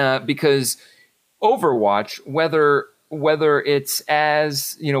bummer because Overwatch, whether it's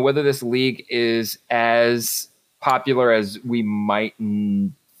as, whether this league is as popular as we might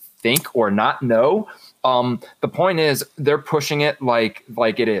think or not know, the point is they're pushing it like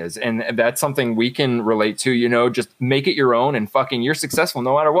it is, and that's something we can relate to. Just make it your own, and fucking you're successful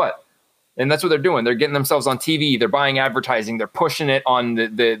no matter what. And that's what they're doing. They're getting themselves on TV. They're buying advertising. They're pushing it on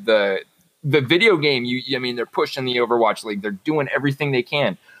the video game. They're pushing the Overwatch League. They're doing everything they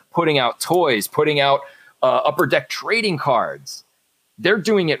can, putting out toys, putting out Upper Deck trading cards. They're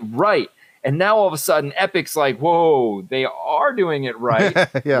doing it right. And now all of a sudden, Epic's like, whoa, they are doing it right.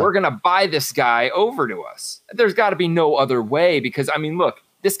 Yeah. We're going to buy this guy over to us. There's got to be no other way because, look,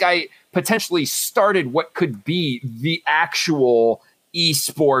 this guy potentially started what could be the actual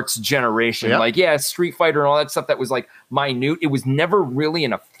esports generation. Yep. Street Fighter and all that stuff that was like minute. It was never really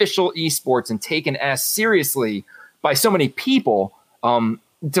an official esports and taken as seriously by so many people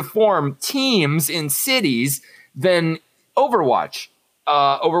to form teams in cities than Overwatch.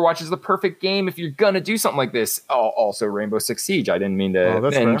 Overwatch is the perfect game if you're gonna do something like this. Also, Rainbow Six Siege. I didn't mean to.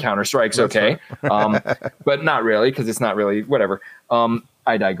 And Counter-Strike's okay, but not really because it's not really whatever.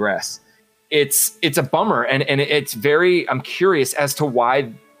 I digress. It's a bummer, and it's very. I'm curious as to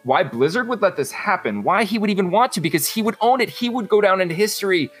why Blizzard would let this happen. Why he would even want to? Because he would own it. He would go down into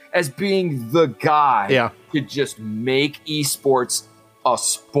history as being the guy to just make esports a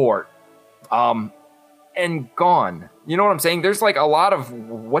sport. And gone. You know what I'm saying? There's like a lot of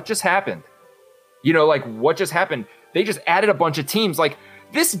what just happened. What just happened? They just added a bunch of teams. Like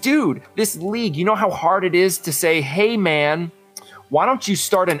this dude, this league, you know how hard it is to say, hey man, why don't you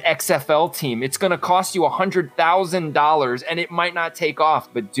start an XFL team? It's going to cost you $100,000 and it might not take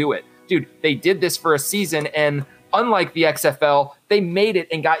off, but do it. Dude, they did this for a season and unlike the XFL, they made it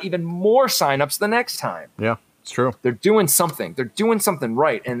and got even more signups the next time. Yeah. It's true. They're doing something. They're doing something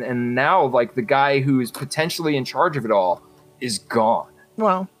right. And now, like, the guy who's potentially in charge of it all is gone.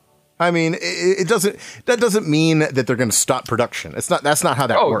 Well, that doesn't mean that they're going to stop production. That's not how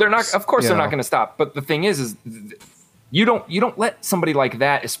that works. They're not. Of course, they're not going to stop. But the thing is you don't let somebody like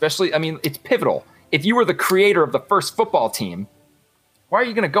that, especially. It's pivotal. If you were the creator of the first football team, why are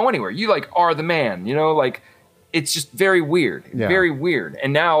you going to go anywhere? You are the man. It's just very weird, very weird.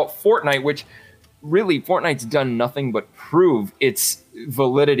 And now Fortnite, which. Really, Fortnite's done nothing but prove its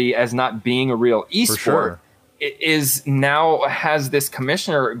validity as not being a real esport. Sure. It is now has this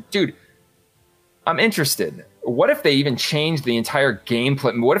commissioner. Dude, I'm interested. What if they even change the entire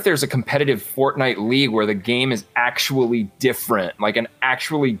gameplay? What if there's a competitive Fortnite league where the game is actually different, like an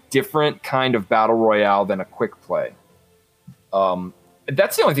actually different kind of battle royale than a quick play?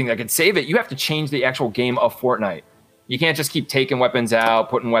 That's the only thing that could save it. You have to change the actual game of Fortnite. You can't just keep taking weapons out,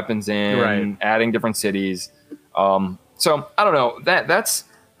 putting weapons in, adding different cities. So I don't know. That's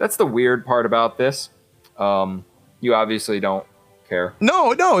the weird part about this. You obviously don't care.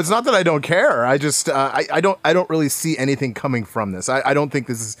 No, it's not that I don't care. I just I don't really see anything coming from this. I don't think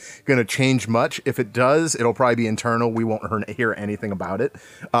this is going to change much. If it does, it'll probably be internal. We won't hear anything about it.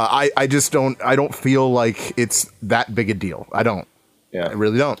 I just don't feel like it's that big a deal. I don't. Yeah, I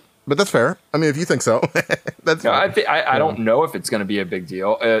really don't. But that's fair. I mean, if you think so, that's. No, I don't know if it's going to be a big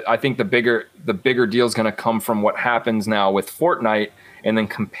deal. I think the bigger deal is going to come from what happens now with Fortnite, and then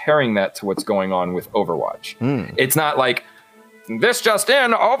comparing that to what's going on with Overwatch. It's not like this just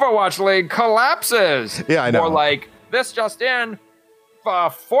in, Overwatch League collapses. Yeah, I know. Or like this just in,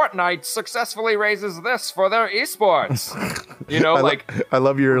 Fortnite successfully raises this for their esports. You know, I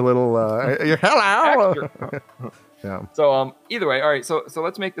love your little your hello. Yeah. So either way, all right. So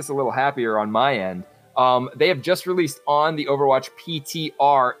let's make this a little happier on my end. They have just released on the Overwatch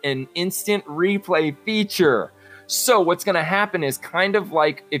PTR an instant replay feature. So what's going to happen is kind of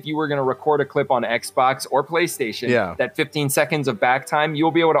like if you were going to record a clip on Xbox or PlayStation, that 15 seconds of back time,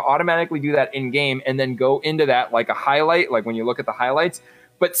 you'll be able to automatically do that in game and then go into that like a highlight, like when you look at the highlights,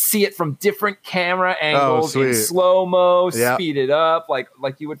 but see it from different camera angles in slow-mo, speed it up, like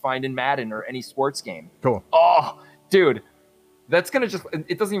you would find in Madden or any sports game. Cool. Oh, dude, that's going to just,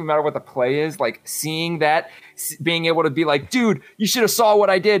 it doesn't even matter what the play is. Like seeing that, being able to be like, dude, you should have saw what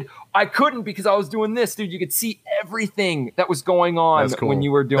I did. I couldn't because I was doing this, dude. You could see everything that was going on when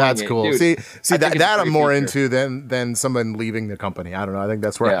you were doing it. That's cool. Dude, see that I'm more into than someone leaving the company. I don't know. I think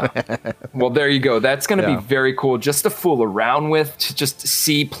that's where. Yeah. Well, there you go. That's going to be very cool just to fool around with, to just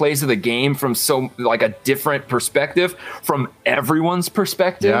see plays of the game from like a different perspective, from everyone's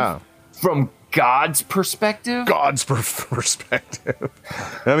perspective, from God's perspective. Perspective.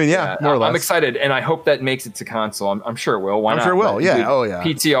 I mean, more or less. I'm excited, and I hope that makes it to console. I'm sure it will. Why not? I'm sure it will. Yeah. Oh, yeah.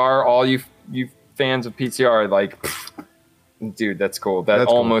 PTR, all you fans of PTR, like, dude, that's cool.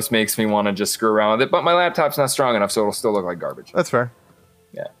 That's almost makes me want to just screw around with it. But my laptop's not strong enough, so it'll still look like garbage. That's fair.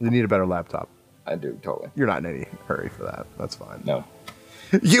 Yeah. You need a better laptop. I do, totally. You're not in any hurry for that. That's fine. No.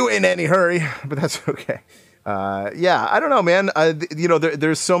 You in any hurry, but that's okay. I don't know, man.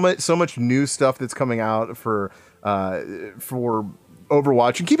 There's so much new stuff that's coming out for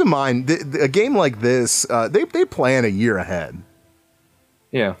Overwatch, and keep in mind, a game like this, they plan a year ahead.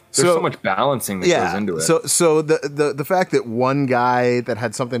 Yeah, there's so much balancing that goes into it. So the fact that one guy that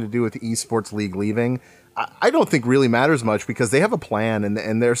had something to do with the esports league leaving, I don't think really matters much because they have a plan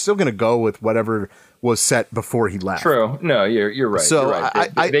and they're still going to go with whatever was set before he left. True. No, you're right. So you're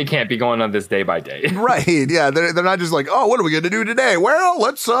right. They can't be going on this day by day. Right. Yeah. They're not just like, oh, what are we going to do today? Well,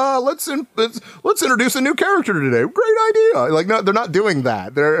 let's introduce a new character today. Great idea. Like, no, they're not doing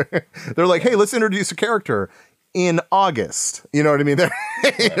that. They're like, hey, let's introduce a character in August. You know what I mean? They're,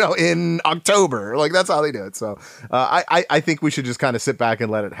 in October. Like, that's how they do it. So I think we should just kind of sit back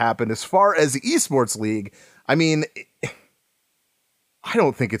and let it happen. As far as the esports league, I mean, I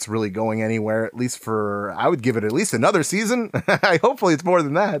don't think it's really going anywhere, at least I would give it at least another season. Hopefully it's more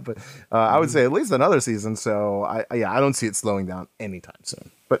than that, but I would say at least another season. So I don't see it slowing down anytime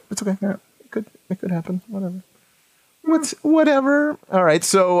soon, but it's okay. Yeah, it could happen. Whatever. All right.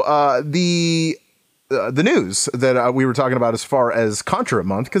 So the news that we were talking about as far as Contra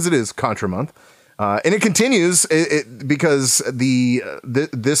month, because it is Contra month, and it continues because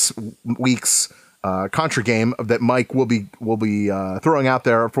this week's Contra game that Mike will be throwing out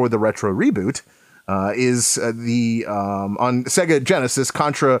there for the retro reboot is the on Sega Genesis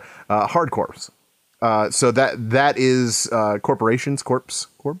Contra Hardcore. So that is Corporations Core.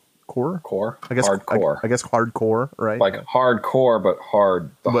 I guess hardcore. I guess hardcore, right? Like hardcore, but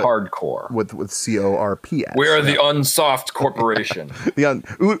hardcore with CORPS. We're the Unsoft Corporation.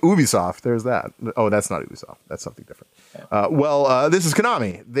 Ubisoft. There's that. Oh, that's not Ubisoft. That's something different. This is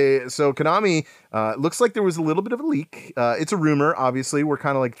Konami. Konami looks like there was a little bit of a leak. It's a rumor. Obviously, we're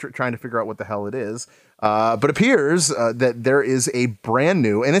kind of like trying to figure out what the hell it is. But appears that there is a brand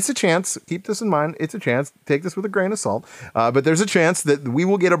new, and it's a chance, keep this in mind, it's a chance, take this with a grain of salt, but there's a chance that we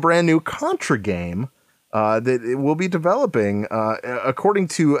will get a brand new Contra game that it will be developing, according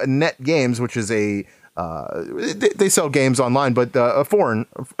to Net Games, which is they sell games online, but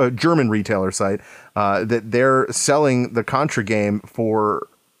a German retailer site, that they're selling the Contra game for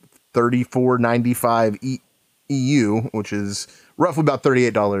 $34.95 EU, which is roughly about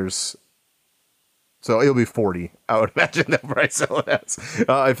 $38. So it'll be $40. I would imagine that price sell it as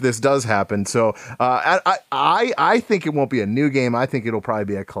if this does happen. So I think it won't be a new game. I think it'll probably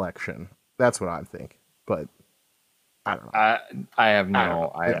be a collection. That's what I think. But I don't know. I have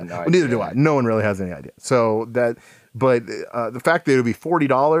no idea. Well, neither do I. No one really has any idea. So that, but the fact that it'll be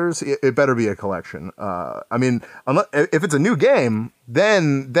 $40, it better be a collection. I mean, unless, if it's a new game,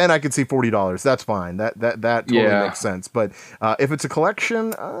 then I could see $40. That's fine. That totally makes sense. But if it's a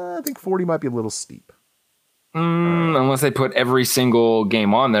collection, I think 40 might be a little steep. Unless they put every single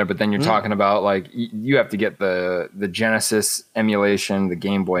game on there, but then you're talking about like you have to get the Genesis emulation, the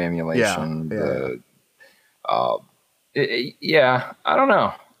Game Boy emulation. I don't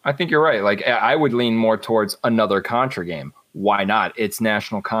know. I think you're right. Like I would lean more towards another Contra game. Why not? It's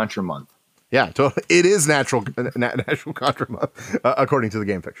National Contra Month. Yeah, totally. It is National Contra Month, according to the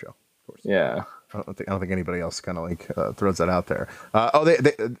Game Fix show. Of course. Yeah. I don't think anybody else kind of like throws that out there.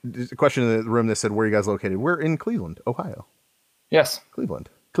 There's a question in the room that said, "Where are you guys located?" We're in Cleveland, Ohio. Yes, Cleveland.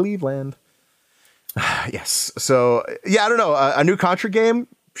 Yes. So yeah, I don't know. A new Contra game,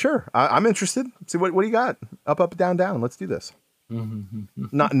 sure. I'm interested. See what do you got? Up, down, down. Let's do this.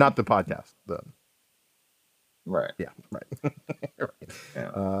 Not the podcast. Right. Yeah. Right. Right.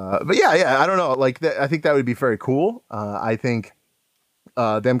 Yeah. But yeah. I don't know. Like I think that would be very cool. I think.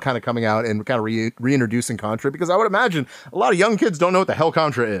 Them kind of coming out and kind of reintroducing Contra, because I would imagine a lot of young kids don't know what the hell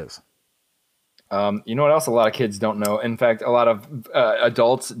Contra is. You know what else a lot of kids don't know? In fact, a lot of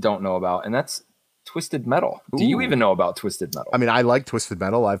adults don't know about, and that's Twisted Metal. Ooh. Do you even know about Twisted Metal? I mean, I like Twisted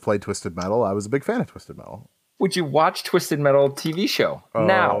Metal. I've played Twisted Metal. I was a big fan of Twisted Metal. Would you watch Twisted Metal TV show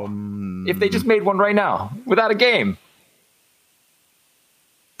now? If they just made one right now without a game?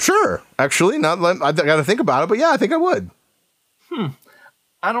 Sure. Actually, I got to think about it, but yeah, I think I would.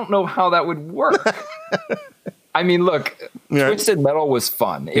 I don't know how that would work. I mean, look, Twisted Metal was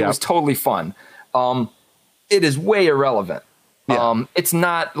fun. It was totally fun. It is way irrelevant. Yeah. It's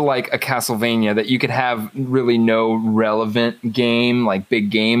not like a Castlevania that you could have really no relevant game, like big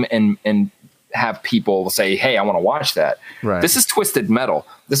game, and have people say, hey, I want to watch that. Right. This is Twisted Metal.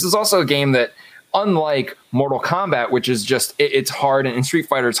 This is also a game that, unlike Mortal Kombat, which is just, it's hard, and in Street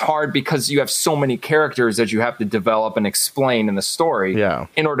Fighter it's hard because you have so many characters that you have to develop and explain in the story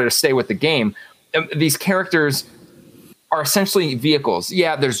in order to stay with the game. These characters are essentially vehicles.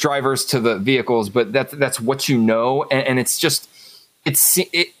 Yeah, there's drivers to the vehicles, but that's what you know, and it's just,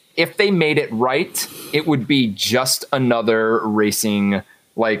 if they made it right, it would be just another racing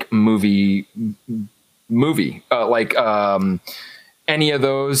like movie, any of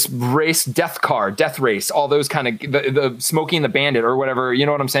those race, Death Race, all those kind of the Smokey and the Bandit or whatever, you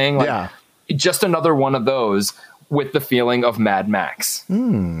know what I'm saying? Like, just another one of those with the feeling of Mad Max.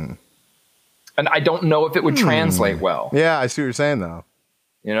 And I don't know if it would translate well. Yeah, I see what you're saying though.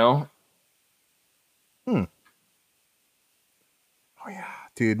 You know? Oh yeah,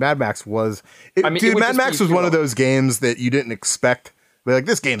 dude, Mad Max was. Mad Max was one of those games that you didn't expect. But like,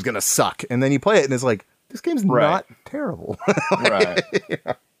 this game's gonna suck, and then you play it, and it's like, this game's not terrible. Right.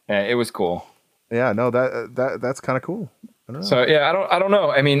 Yeah, it was cool. Yeah, no, that's kind of cool. I don't know. So yeah, I don't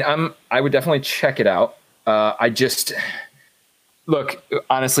know. I mean, I would definitely check it out. I just look,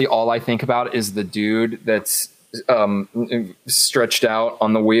 honestly, all I think about is the dude that's stretched out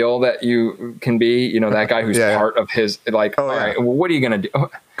on the wheel that you can be. You know, that guy who's part of his like. All right, well, what are you gonna do?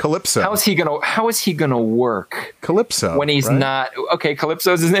 Calypso. How is he gonna work? Calypso. When he's not okay.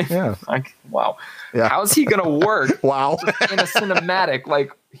 Calypso's his name. Yeah. Like, wow. Yeah. How's he gonna work? Wow. In a cinematic,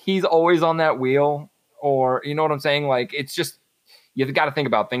 like he's always on that wheel, or you know what I'm saying? Like it's just you've got to think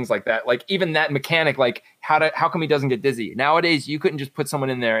about things like that. Like even that mechanic, like how come he doesn't get dizzy? Nowadays, you couldn't just put someone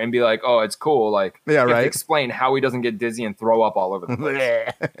in there and be like, oh, it's cool. Like you have to explain how he doesn't get dizzy and throw up all over the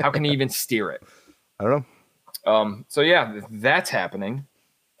place. How can he even steer it? I don't know. So yeah, that's happening,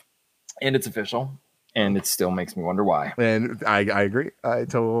 and it's official. And it still makes me wonder why. And I agree. I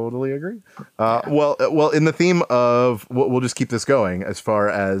totally agree. Well, in the theme of, we'll just keep this going as far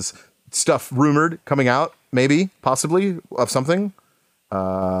as stuff rumored coming out, maybe, possibly, of something.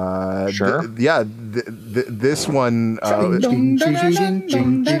 Sure. This one. Are you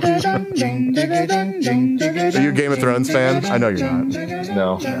a Game of Thrones fan? I know you're not.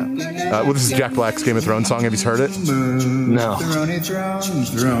 No. Well, this is Jack Black's Game of Thrones song. Have you heard it? No.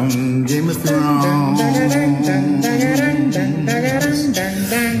 Game of Thrones.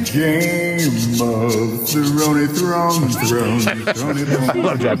 I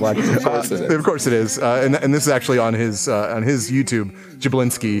love Jack Black. Of course it is. And this is actually on his YouTube.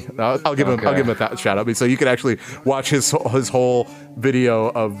 Jablinski. I'll give him a shout out. So you can actually watch his whole video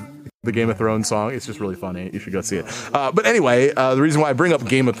of the Game of Thrones song. It's just really funny. You should go see it. But anyway, the reason why I bring up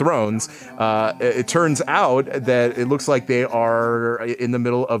Game of Thrones, it turns out that it looks like they are in the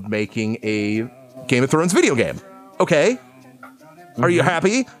middle of making a Game of Thrones video game. Okay. Are you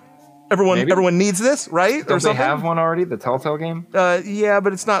happy? Everyone needs this, right? Don't they have one already? The Telltale game? Yeah,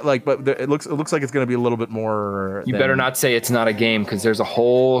 but it's not like. But it looks like it's going to be a little bit more. You better not say it's not a game, because there's a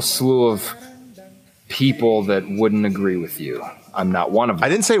whole slew of people that wouldn't agree with you. I'm not one of them. I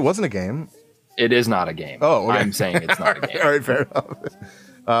didn't say it wasn't a game. It is not a game. Oh, okay. I'm saying it's not a game. All right, fair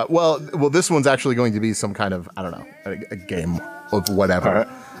enough. Well, this one's actually going to be some kind of, I don't know, a game of whatever.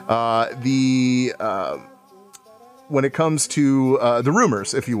 Right. When it comes to the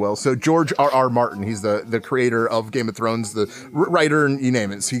rumors, if you will, so George R.R. Martin, he's the creator of Game of Thrones, the writer, and you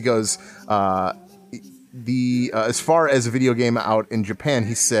name it. So he goes, as far as a video game out in Japan,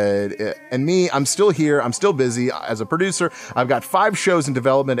 he said, and me, I'm still here. I'm still busy as a producer. I've got 5 shows in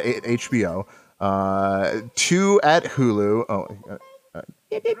development at HBO, 2 at Hulu.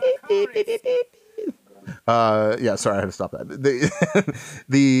 Yeah, sorry, I had to stop that.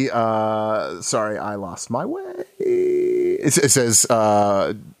 Sorry, I lost my way. It says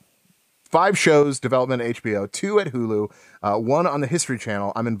 5 shows, development at HBO, 2 at Hulu, 1 on the History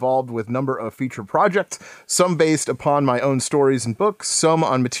Channel. I'm involved with a number of feature projects, some based upon my own stories and books, some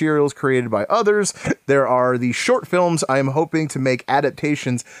on materials created by others. There are the short films I am hoping to make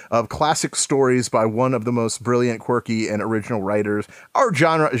adaptations of classic stories by one of the most brilliant, quirky, and original writers our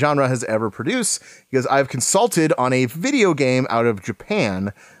genre has ever produced, because I've consulted on a video game out of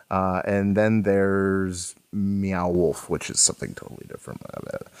Japan. And then there's Meow Wolf, which is something totally different.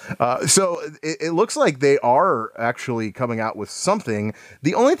 So it looks like they are actually coming out with something.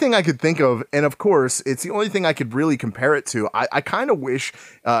 The only thing I could think of, and of course, it's the only thing I could really compare it to, I kind of wish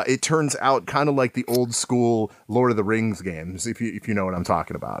it turns out kind of like the old school Lord of the Rings games, if you know what I'm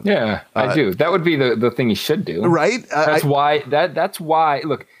talking about. Yeah, I do. That would be the thing you should do. Right? That's why,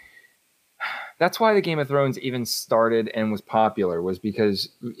 look, that's why the Game of Thrones even started and was popular, was because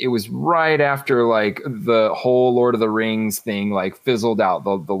it was right after like the whole Lord of the Rings thing like fizzled out,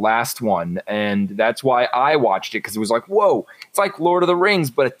 the last one. And that's why I watched it, because it was like, whoa, it's like Lord of the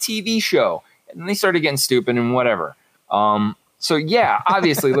Rings, but a TV show. And then they started getting stupid and whatever. So yeah,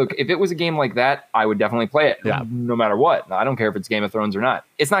 obviously, look, if it was a game like that, I would definitely play it, no matter what. I don't care if it's Game of Thrones or not.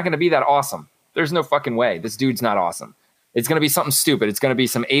 It's not going to be that awesome. There's no fucking way. This dude's not awesome. It's going to be something stupid. It's going to be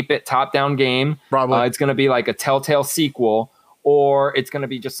some 8-bit top-down game. Probably. It's going to be like a Telltale sequel, or it's going to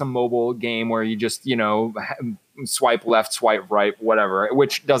be just some mobile game where you just, swipe left, swipe right, whatever,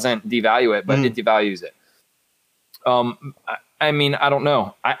 which doesn't devalue it, but it devalues it. I mean, I don't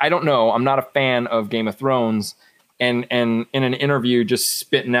know. I don't know. I'm not a fan of Game of Thrones. And in an interview just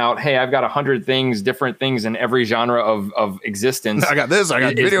spitting out, hey, I've got 100 things, different things in every genre of existence. I got this, I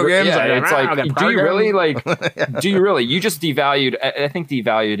got video games. Yeah, it's like, do you really? Like, do you really? You just devalued. I think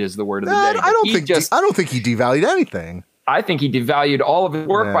devalued is the word of the day. I don't think he devalued anything. I think he devalued all of his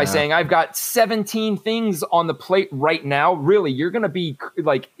work by saying, I've got 17 things on the plate right now. Really, you're going to be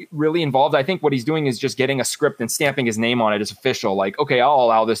like really involved. I think what he's doing is just getting a script and stamping his name on it as official. Like, okay, I'll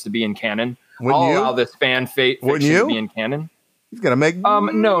allow this to be in canon. I'll allow this fan fiction to be in canon. He's gonna make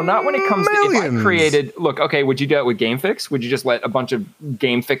no, not when it comes millions. To if I created. Look, okay, would you do it with GameFix? Would you just let a bunch of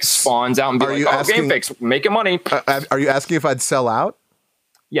GameFix spawns out and be GameFix, making money? Are you asking if I'd sell out?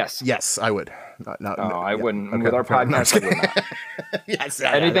 Yes. Yes, I would. I wouldn't. Okay, with our podcast, I would not. Yes.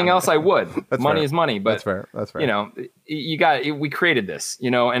 Anything else, I would. That's money fair. Is money. But that's fair. We created this,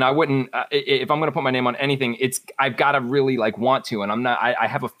 and I wouldn't. If I'm going to put my name on anything, I've got to really like want to, and I'm not. I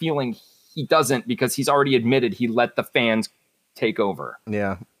have a feeling he doesn't, because he's already admitted he let the fans take over.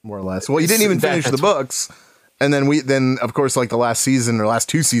 Yeah, more or less. Well, you didn't even finish the books, and then of course, like the last season or last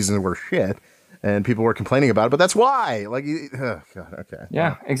 2 seasons were shit. And people were complaining about it, but that's why. Like, God, okay.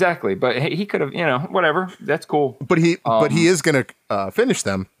 Yeah, exactly. But he could have, whatever. That's cool. But he is going to finish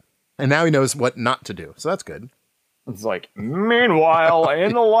them, and now he knows what not to do. So that's good. It's like, meanwhile,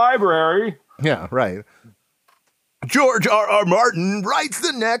 in the library. Yeah, right. George R.R. Martin writes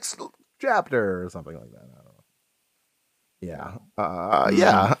the next chapter or something like that. I don't know. Yeah.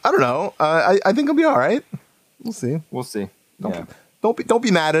 I don't know. I think he'll be all right. We'll see. Don't be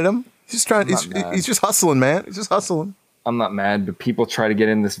mad at him. He's just hustling, man. He's just hustling. I'm not mad, but people try to get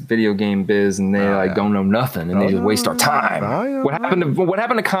in this video game biz and they don't know nothing and they just waste our time. What happened to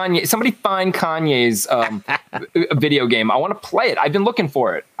Kanye? Somebody find Kanye's video game. I want to play it. I've been looking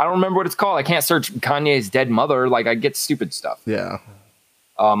for it. I don't remember what it's called. I can't search Kanye's dead mother. Like, I get stupid stuff. Yeah.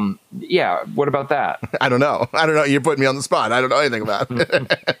 Yeah. What about that? I don't know. You're putting me on the spot. I don't know anything about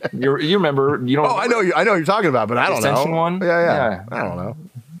it. You remember? You don't. Oh, I know. I know what you're talking about, but I don't know. Extension one. Yeah. I don't know.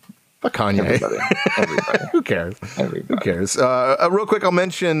 Fuck Kanye. Everybody. Who cares? Who cares? Real quick, I'll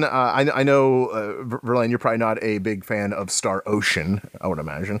mention. I know, Verlaine, you're probably not a big fan of Star Ocean. I would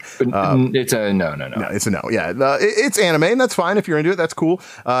imagine. It's a no. No, it's a no. Yeah, it's anime, and that's fine if you're into it. That's cool.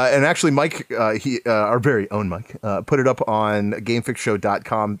 And actually, Mike, our very own Mike, put it up on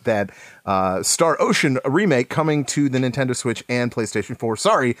GameFixShow.com that Star Ocean remake coming to the Nintendo Switch and PlayStation 4.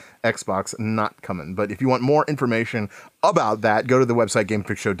 Sorry, Xbox, not coming. But if you want more information about that, go to the website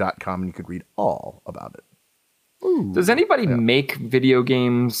GameFixShow.com and you could read all about it. Ooh. Does anybody make video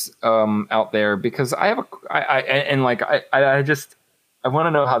games out there? Because I have I want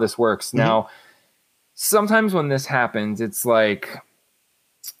to know how this works. Mm-hmm. Now, sometimes when this happens, it's like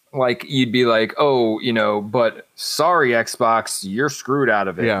you'd be like, oh, but sorry, Xbox, you're screwed out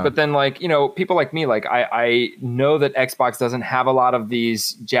of it. Yeah. But then people like me, I know that Xbox doesn't have a lot of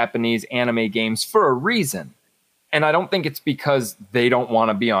these Japanese anime games for a reason. And I don't think it's because they don't want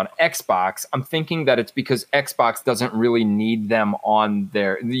to be on Xbox. I'm thinking that it's because Xbox doesn't really need them on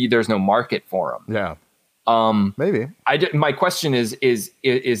there's no market for them. Yeah. Maybe. My question is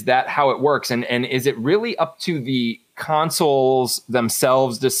that how it works? And is it really up to the consoles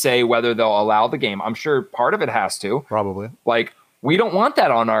themselves to say whether they'll allow the game? I'm sure part of it has to. Probably. We don't want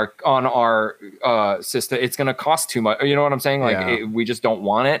that on our system. It's going to cost too much. You know what I'm saying? We just don't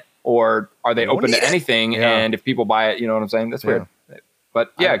want it. Or are they open to anything? Yeah. And if people buy it, you know what I'm saying? That's weird.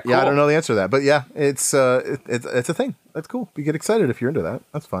 But cool. I don't know the answer to that. But yeah, it's a thing. That's cool. You get excited if you're into that.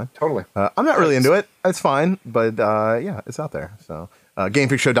 That's fine. Totally. I'm not really into it. It's fine. But it's out there. So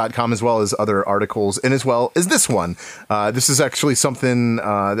GameFixShow.com, as well as other articles, and as well as this one. This is actually something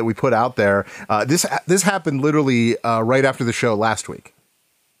that we put out there. This happened literally right after the show last week.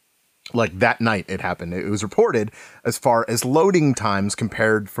 Like that night it happened. It was reported as far as loading times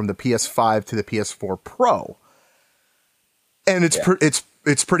compared from the PS5 to the PS4 Pro. And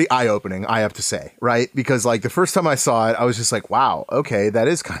it's pretty eye-opening, I have to say, right? Because the first time I saw it, I was just like, wow, okay, that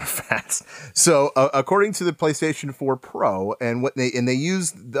is kind of fast. So according to the PlayStation 4 Pro, and they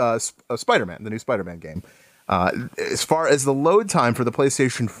used Spider-Man, the new Spider-Man game. As far as the load time for the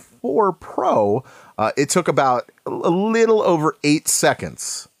PlayStation 4 Pro, it took about a little over 8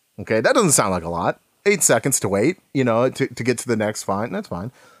 seconds. Okay, that doesn't sound like a lot. 8 seconds to wait, to get to the next fine. That's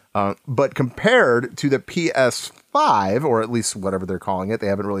fine. But compared to the PS5, or at least whatever they're calling it, they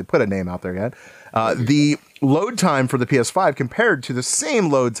haven't really put a name out there yet. The load time for the PS5 compared to the same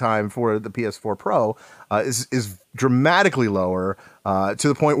load time for the PS4 Pro is dramatically lower to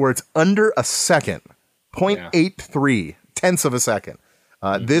the point where it's under a second, 0.83 tenths of a second.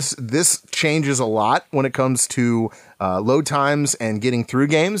 This changes a lot when it comes to load times and getting through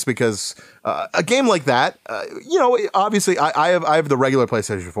games, because a game like that, obviously I have the regular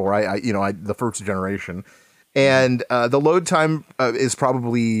PlayStation 4, the first generation, and the load time is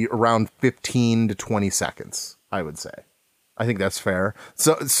probably around 15 to 20 seconds, I would say. I think that's fair.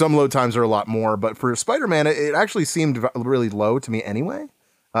 So some load times are a lot more, but for Spider-Man, it actually seemed really low to me anyway.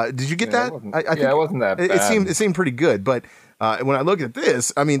 Did you get that? I think it wasn't that bad. It seemed pretty good, but when I look at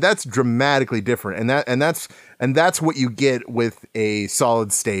this, I mean, that's dramatically different, and that's what you get with a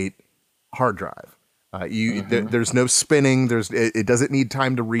solid state hard drive. There's no spinning. It doesn't need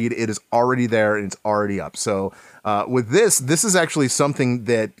time to read. It is already there and it's already up. So with this is actually something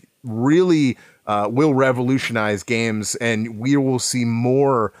that really will revolutionize games, and we will see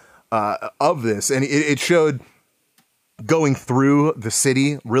more of this. And it showed going through the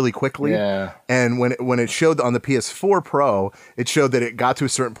city really quickly. Yeah. And when it showed on the PS4 Pro, it showed that it got to a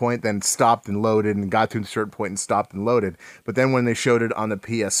certain point, then stopped and loaded, and got to a certain point and stopped and loaded. But then when they showed it on the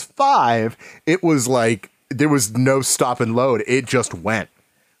PS5, it was like there was no stop and load. It just went.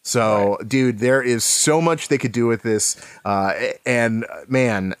 So, dude, there is so much they could do with this. And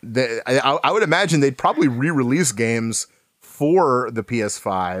man, I would imagine they'd probably re-release games for the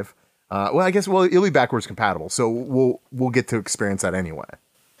PS5. It'll be backwards compatible, so we'll get to experience that anyway.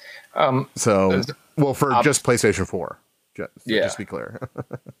 For just PlayStation 4. Just to be clear.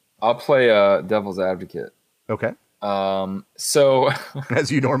 I'll play devil's advocate. Okay. So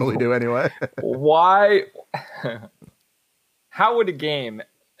as you normally do anyway. Why? How would a game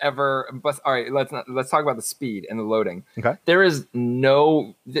ever? But all right, let's talk about the speed and the loading. Okay. There's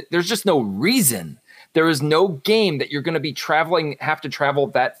just no reason. There is no game that you're going to have to travel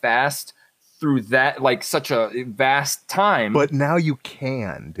that fast through that, such a vast time. But now you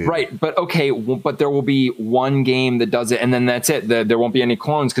can, dude. Right. But okay. But there will be one game that does it, and then that's it. There won't be any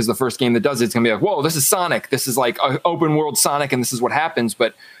clones, because the first game that does it's going to be like, whoa, this is Sonic. This is like an open world Sonic, and this is what happens.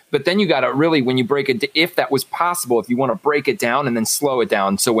 But then you got to really, when you break it, if that was possible, if you want to break it down and then slow it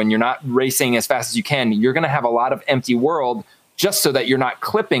down. So when you're not racing as fast as you can, you're going to have a lot of empty world just so that you're not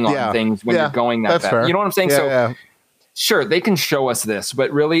clipping on things when you're going that fast. Fair. You know what I'm saying? Yeah, sure, they can show us this,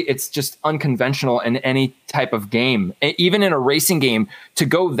 but really it's just unconventional in any type of game. Even in a racing game, to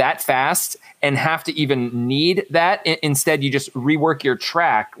go that fast and have to even need that, instead you just rework your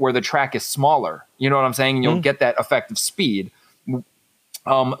track where the track is smaller. You know what I'm saying? And you'll get that effective speed.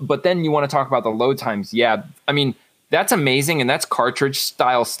 But then you want to talk about the load times. Yeah, I mean, that's amazing, and that's cartridge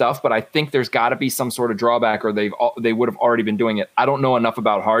style stuff, but I think there's got to be some sort of drawback, or they would have already been doing it. I don't know enough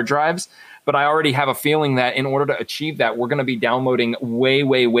about hard drives, but I already have a feeling that in order to achieve that, we're going to be downloading way,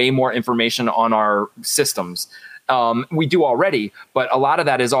 way, way more information on our systems. We do already, but a lot of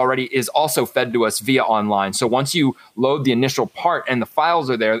that is also fed to us via online. So once you load the initial part and the files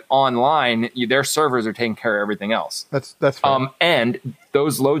are there online, their servers are taking care of everything else. That's fair. And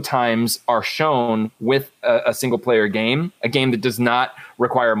those load times are shown with a single player game, a game that does not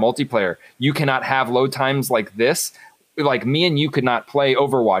require multiplayer. You cannot have load times like this. Like me and you could not play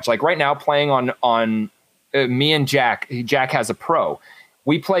Overwatch. Like right now, playing on me and Jack. Jack has a Pro.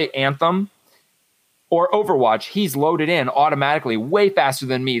 We play Anthem or Overwatch. He's loaded in automatically way faster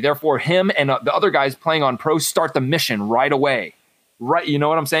than me. Therefore, him and the other guys playing on Pro start the mission right away. Right, you know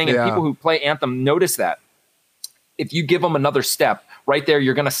what I'm saying? And people who play Anthem notice that. If you give them another step, right there,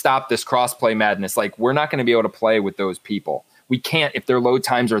 you're going to stop this crossplay madness. Like, we're not going to be able to play with those people. We can't if their load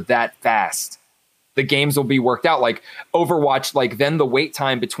times are that fast. The games will be worked out. Like Overwatch, like then the wait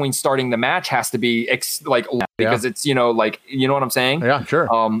time between starting the match has to be because it's, you know what I'm saying? Yeah,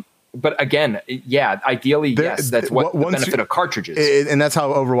 sure. But again, ideally, yes, that's what the benefit of cartridges. And that's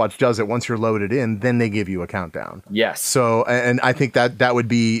how Overwatch does it. Once you're loaded in, then they give you a countdown. Yes. So, and I think that would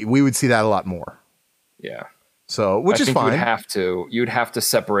be, we would see that a lot more. Yeah. So, which is fine. You'd have to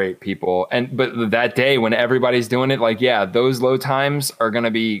separate people. But that day when everybody's doing it, like, those load times are going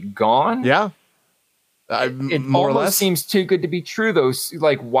to be gone. Yeah. It more or almost less seems too good to be true, though.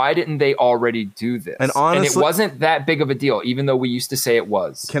 Like, why didn't they already do this? And honestly, it wasn't that big of a deal, even though we used to say it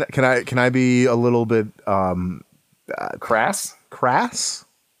was. Can I be a little bit crass? Crass?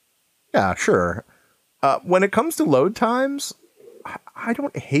 Yeah, sure. When it comes to load times, I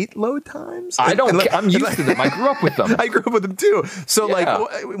don't hate load times. I'm used to them. I grew up with them. I grew up with them too. So like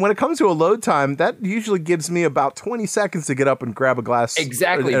when it comes to a load time, that usually gives me about 20 seconds to get up and grab a glass.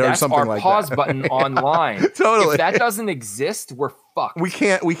 Exactly. Or That's something our like pause that. button online. Totally. If that doesn't exist, we're fucked. We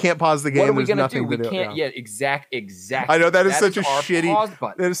can't pause the game. What are we There's going to do? nothing We to can't. Yeah. Exactly. I know that is such a our shitty. pause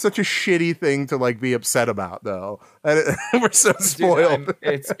button. That is such a shitty thing to like be upset about, though. And we're so spoiled.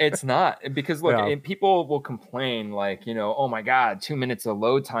 Dude, it's not, because look, and people will complain like, oh my god, 2 minutes of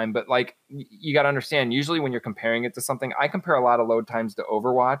load time, but like you got to understand. Usually when you're comparing it to something, I compare a lot of load times to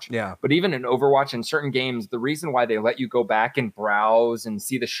Overwatch. Yeah. But even in Overwatch, in certain games, the reason why they let you go back and browse and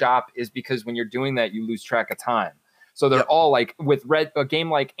see the shop is because when you're doing that, you lose track of time. So they're all like, with a game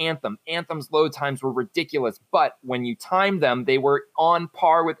like Anthem, Anthem's load times were ridiculous, but when you timed them, they were on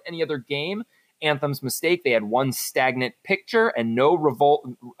par with any other game. Anthem's mistake, they had one stagnant picture and no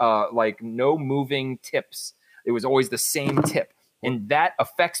no moving tips. It was always the same tip. And that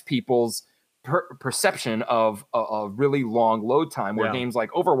affects people's perception of a really long load time, where games like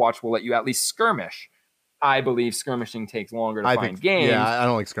Overwatch will let you at least skirmish. I believe skirmishing takes longer to find games. Yeah, I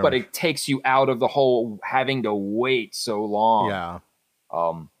don't like skirmish. But it takes you out of the whole having to wait so long. Yeah.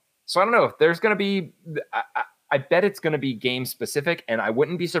 So I don't know if there's going to be. I bet it's going to be game specific, and I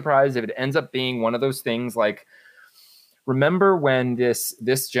wouldn't be surprised if it ends up being one of those things like. Remember when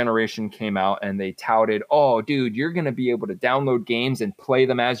this generation came out and they touted, oh, dude, you're going to be able to download games and play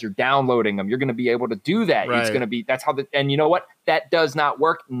them as you're downloading them. You're going to be able to do that. Right. It's going to be, that's how and you know what? That does not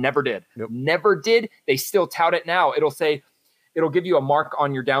work. Never did. Nope. Never did. They still tout it now. It'll give you a mark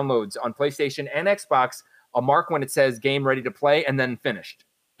on your downloads on PlayStation and Xbox, a mark when it says game ready to play and then finished.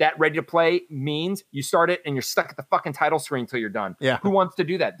 That ready to play means you start it and you're stuck at the fucking title screen until you're done. Yeah. Who wants to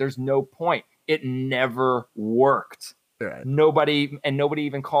do that? There's no point. It never worked. Right. Nobody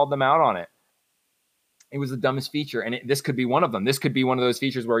even called them out on it. It was the dumbest feature, and this could be one of them. This could be one of those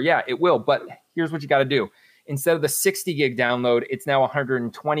features where, it will, but here's what you got to do. Instead of the 60 gig download, it's now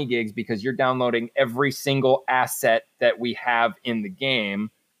 120 gigs because you're downloading every single asset that we have in the game.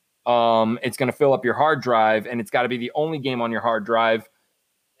 It's going to fill up your hard drive, and it's got to be the only game on your hard drive.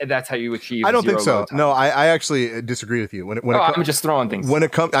 And that's how you achieve. I don't think so. load time. No, I actually disagree with you. I'm just throwing things. When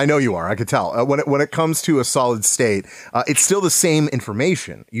it comes, I know you are. I could tell. When it comes to a solid state, it's still the same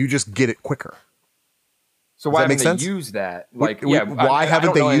information. You just get it quicker. So why haven't they used that? Like, why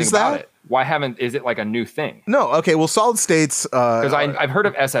haven't they used that? Why is it like a new thing? No. Okay. Well, solid states. Because I've heard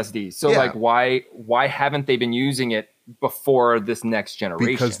of SSDs. So like, why haven't they been using it before this next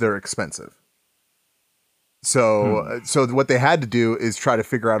generation? Because they're expensive. So what they had to do is try to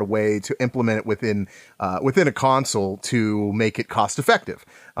figure out a way to implement it within a console to make it cost effective.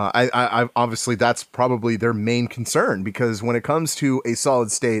 I obviously that's probably their main concern, because when it comes to a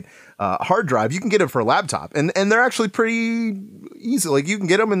solid state hard drive, you can get them for a laptop, and they're actually pretty easy. Like, you can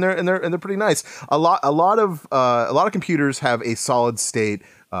get them and they're pretty nice. A lot of computers have a solid state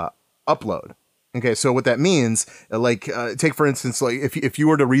upload. Okay, so what that means, like, take for instance, like if you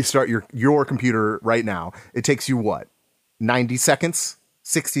were to restart your computer right now, it takes you what, 90 seconds,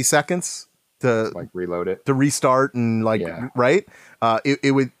 60 seconds to like reload it, to restart, and like right,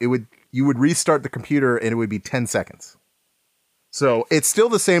 you would restart the computer and it would be 10 seconds. So it's still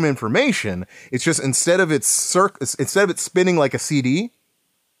the same information. It's just instead of it spinning like a CD,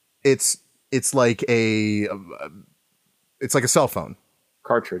 it's like a cell phone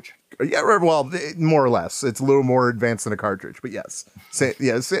cartridge. Yeah, well, more or less. It's a little more advanced than a cartridge, but yes,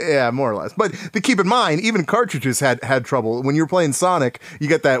 more or less. But keep in mind, even cartridges had trouble. When you're playing Sonic, you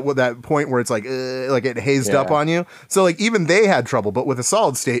get that point where it's like it hazed up on you. So like even they had trouble, but with a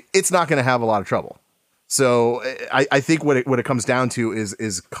solid state, it's not going to have a lot of trouble. So I think what it comes down to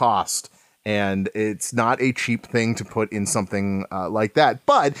is cost. And it's not a cheap thing to put in something like that.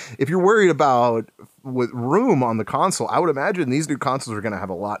 But if you're worried about with room on the console, I would imagine these new consoles are going to have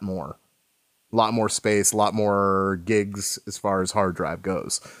a lot more space, a lot more gigs as far as hard drive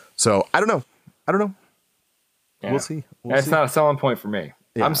goes. So I don't know. Yeah. We'll see. It's not a selling point for me.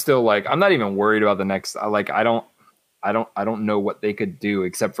 Yeah. I'm still like, I'm not even worried about the next. Like, I don't know what they could do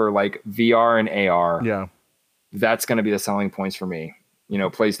except for like VR and AR. Yeah, that's going to be the selling points for me. You know,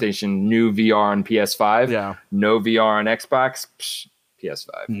 PlayStation, new VR on PS5. Yeah. No VR on Xbox.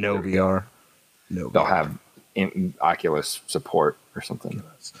 PS5. No VR. No. They'll have Oculus support or something.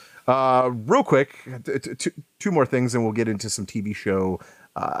 Real quick, two more things, and we'll get into some TV show.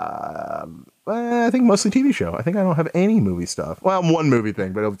 I think mostly TV show. I think I don't have any movie stuff. Well, one movie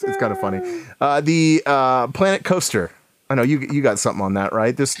thing, but it's kind of funny. The Planet Coaster. I know you got something on that,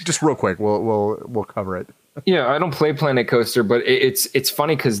 right? Just real quick. We'll cover it. Yeah, I don't play Planet Coaster, but it's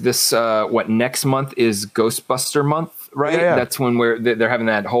funny because this next month is Ghostbuster month, right? Yeah. That's when they're having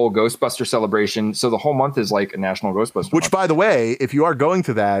that whole Ghostbuster celebration. So the whole month is like a National Ghostbuster Which, month. by the way, if you are going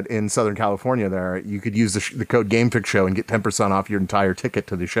to that in Southern California, there you could use the code GameFix and get 10% off your entire ticket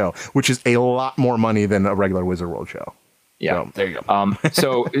to the show, which is a lot more money than a regular Wizard World show. Yeah, so, there you go.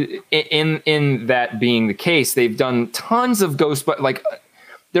 So in that being the case, they've done tons of Ghostbusters. Like,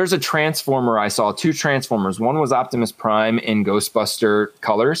 there's a Transformer I saw, 2 Transformers. One was Optimus Prime in Ghostbuster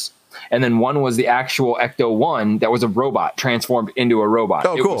colors, and then one was the actual Ecto-1 that was a robot transformed into a robot.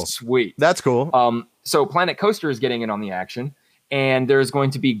 Oh, cool. It was sweet. That's cool. So Planet Coaster is getting in on the action, and there's going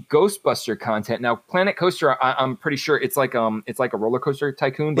to be Ghostbuster content. Now, Planet Coaster, I'm pretty sure it's like a roller coaster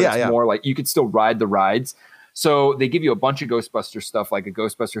tycoon, but it's more like you could still ride the rides. So they give you a bunch of Ghostbuster stuff, like a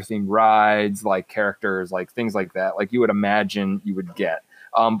Ghostbuster themed rides, like characters, like things like that, like you would imagine you would get.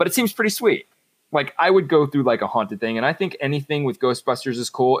 But it seems pretty sweet. Like, I would go through like a haunted thing, and I think anything with Ghostbusters is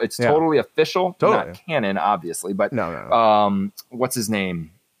cool. It's totally official, not canon, obviously. But no. What's his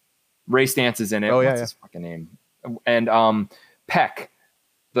name? Ray Stantz is in it. Oh, What's his fucking name? And Peck,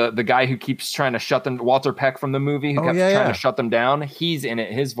 the guy who keeps trying to shut them. Walter Peck from the movie, who kept trying to shut them down. He's in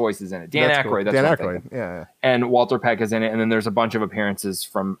it. His voice is in it. Dan Aykroyd. Cool. Dan Aykroyd. Yeah. And Walter Peck is in it. And then there's a bunch of appearances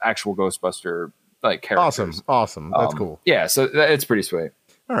from actual Ghostbuster like characters. Awesome. That's cool. Yeah. So it's pretty sweet.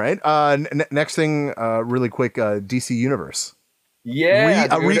 All right. Next thing, really quick, DC Universe. Yeah.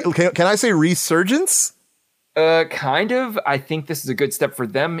 Can I say resurgence? Kind of. I think this is a good step for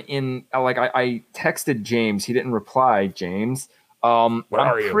them. I texted James. He didn't reply. James. I'm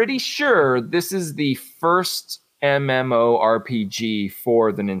pretty sure this is the first MMORPG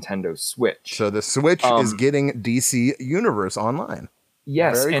for the Nintendo Switch. So the Switch is getting DC Universe online.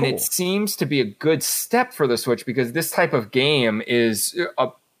 Yes, Very and cool. It seems to be a good step for the Switch because this type of game is a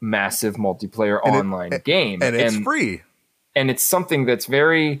massive multiplayer online game. And it's free. And it's something that's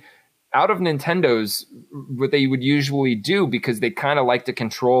very out of Nintendo's, what they would usually do, because they kind of like to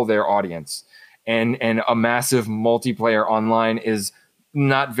control their audience. And a massive multiplayer online is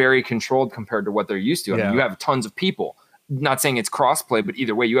not very controlled compared to what they're used to. I mean, you have tons of people. Not saying it's crossplay, but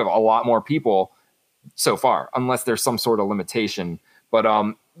either way, you have a lot more people so far, unless there's some sort of limitation. But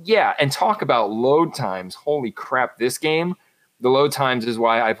and talk about load times. Holy crap, this game, the load times is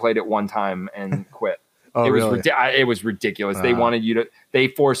why I played it one time and quit. It was ridiculous. They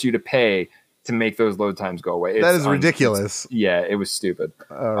force you to pay to make those load times go away. That is ridiculous. It was stupid.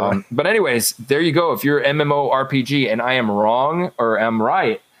 But anyways, there you go. If you're MMORPG and I am wrong or am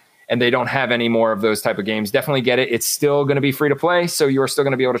right, and they don't have any more of those type of games, definitely get it. It's still going to be free to play, so you're still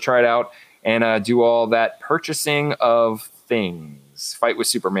going to be able to try it out. and do all that purchasing of things, fight with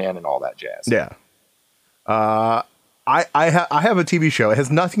Superman and all that jazz. Yeah. I have a TV show. It has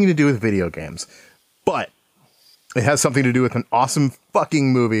nothing to do with video games, but it has something to do with an awesome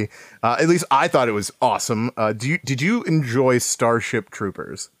fucking movie. At least I thought it was awesome. Did you enjoy Starship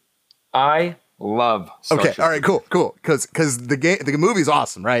Troopers? I love Starship Okay, all right, cool. Because the movie's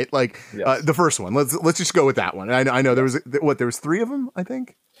awesome, right? Like Yes. the first one. Let's just go with that one. I know there was 3 of them, I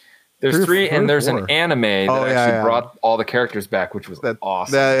think. There's 3, and there's four. an anime that brought all the characters back, which was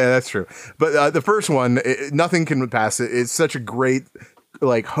awesome. Yeah, that's true. But the first one, nothing can pass it. It's such a great,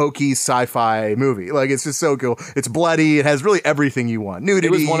 like, hokey sci-fi movie. Like, it's just so cool. It's bloody. It has really everything you want. Nudity.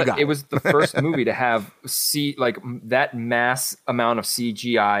 It was the first movie to have that mass amount of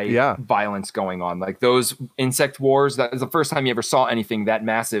CGI violence going on. Like those insect wars. That was the first time you ever saw anything that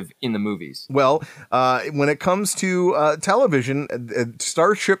massive in the movies. Well, when it comes to television,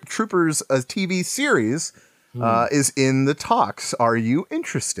 Starship Troopers, a TV series, is in the talks. Are you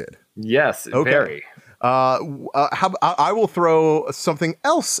interested? Yes, very. I will throw something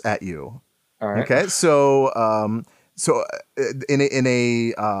else at you. All right. Okay. So, in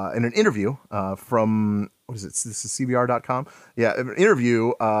an interview from what is it? This is CBR.com. Yeah, an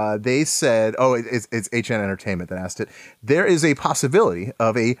interview. They said, it's HN Entertainment that asked it. There is a possibility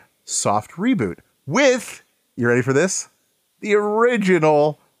of a soft reboot with, you ready for this? The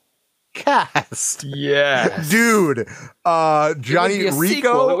original cast. Yes. Dude. Johnny Rico.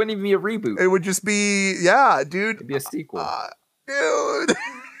 Sequel. It wouldn't even be a reboot. It would just be, dude. It'd be a sequel. Dude.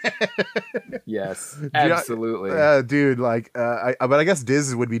 Yes, absolutely. Dude, like, but I guess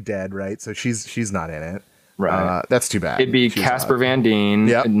Diz would be dead, right? So she's not in it. Right. That's too bad. It'd be Casper Van Dien,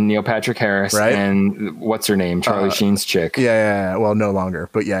 Neil Patrick Harris, right? And what's her name? Charlie Sheen's chick. Yeah. Well, no longer,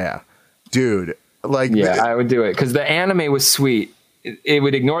 but yeah. Dude, like, I would do it because the anime was sweet. It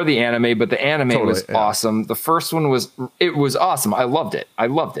would ignore the anime, but the anime was awesome. The first one was awesome. I loved it.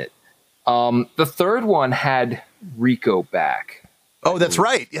 The third one had Rico back. Oh, that's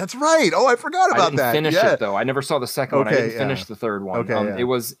right. Oh, I forgot about that. I didn't finish it though. I never saw the second one. I didn't finish the third one. There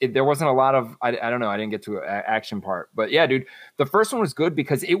wasn't a lot of, I don't know. I didn't get to an action part, but yeah, dude, the first one was good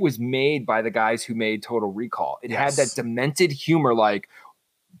because it was made by the guys who made Total Recall. It had that demented humor. Like,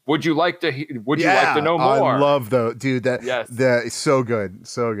 would you like to know more? I love dude. That is so good.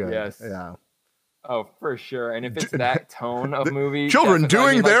 So good. Yes. Yeah. Oh, for sure. And if it's that tone of movie, children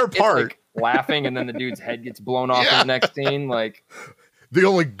doing their part. Like laughing, and then the dude's head gets blown off in the next scene. Like the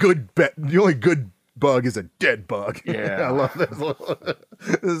only good bug is a dead bug. Yeah, I love this.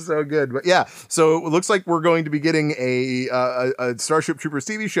 This is so good. But yeah, so it looks like we're going to be getting a Starship Troopers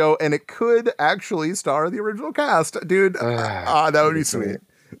TV show, and it could actually star the original cast, dude. That would be sweet.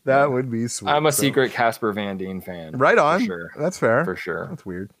 That would be sweet. I'm a secret Casper Van Dien fan. Right on. For sure. That's fair. For sure. That's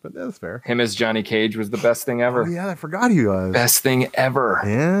weird, but that's fair. Him as Johnny Cage was the best thing ever. Oh, yeah, I forgot he was. Best thing ever.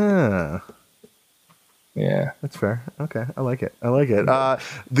 Yeah. Yeah. That's fair. Okay. I like it.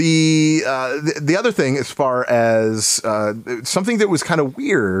 The other thing, as far as something that was kind of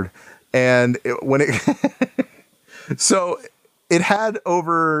weird, and so it had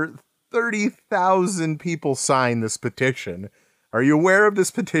over 30,000 people sign this petition. Are you aware of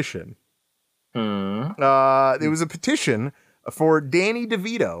this petition? There was a petition for Danny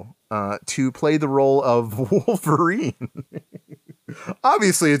DeVito to play the role of Wolverine.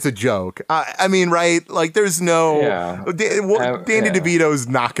 Obviously, it's a joke. I mean, right? Like, there's no... Danny DeVito is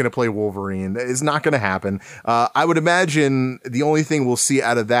not going to play Wolverine. It's not going to happen. I would imagine the only thing we'll see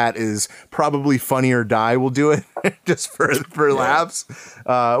out of that is probably Funny or Die will do it just for laughs,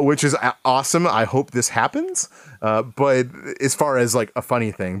 which is awesome. I hope this happens. But as far as like a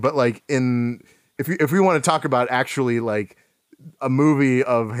funny thing, but like if we want to talk about actually like a movie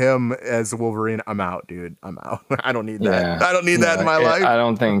of him as Wolverine, I'm out, dude. I'm out. I don't need that. I don't need that in my life. I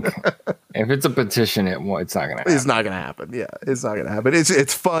don't think if it's a petition, it's not gonna happen. It's not gonna happen. Yeah, it's not gonna happen.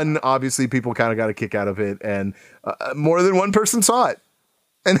 It's fun. Obviously, people kind of got a kick out of it, and more than one person saw it.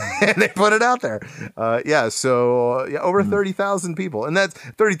 And they put it out there. Over 30,000 people. And that's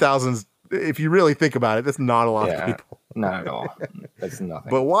 30,000. If you really think about it, that's not a lot of people. Not at all. That's nothing.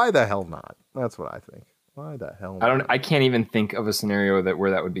 But why the hell not? That's what I think. Why the hell not? I can't even think of a scenario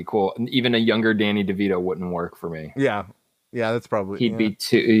where that would be cool. Even a younger Danny DeVito wouldn't work for me. Yeah. Yeah, that's probably... He'd be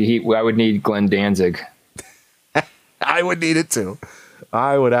too... I would need Glenn Danzig. I would need it too.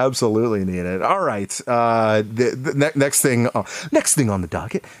 I would absolutely need it. All right. The next thing on the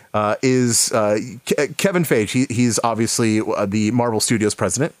docket is Kevin Feige. He's obviously the Marvel Studios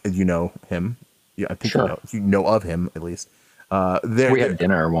president. You know him. Yeah, I think you know of him at least. We had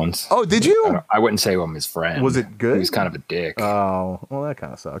dinner once. Oh, did you? I wouldn't say I'm his friend. Was it good? He was kind of a dick. Oh, well, that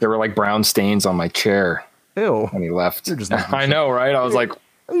kind of sucks. There were like brown stains on my chair Ew. when he left. You're just making I know, right? I was like,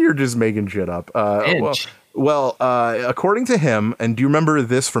 you're just making shit up. Well, according to him, and do you remember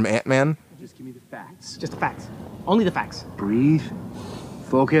this from Ant-Man? Just give me the facts. Just the facts. Only the facts. Breathe,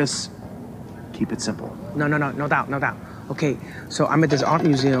 focus, keep it simple. No doubt. Okay, so I'm at this art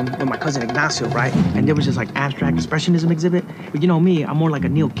museum with my cousin Ignacio, right? And there was this like abstract expressionism exhibit. But you know me, I'm more like a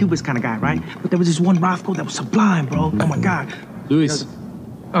neo-cubist kind of guy, right? But there was this one Rothko that was sublime, bro. Oh my God. Luis.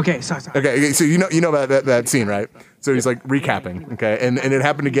 Okay, sorry. Okay, so you know about that scene, right? So he's like recapping, okay? And it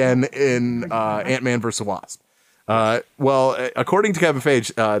happened again in Ant-Man vs. Wasp. Well, according to Kevin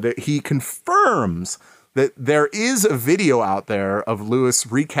Feige, that he confirms that there is a video out there of Lewis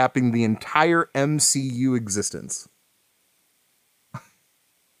recapping the entire MCU existence.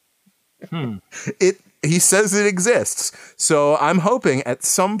 He says it exists. So I'm hoping at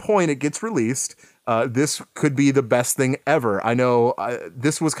some point it gets released. This could be the best thing ever. I know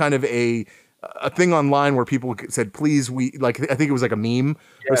this was kind of a thing online where people said, please, I think it was like a meme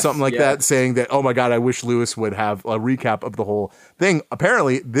or something like that, saying that, oh my God, I wish Lewis would have a recap of the whole thing.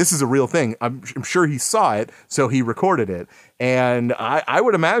 Apparently, this is a real thing. I'm sure he saw it, so he recorded it. And I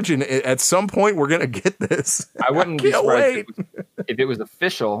would imagine at some point we're going to get this. I wouldn't be surprised if it was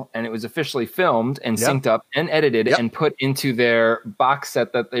official and it was officially filmed and synced up and edited and put into their box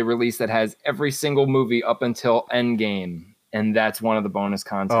set that they released that has every single movie up until Endgame. And that's one of the bonus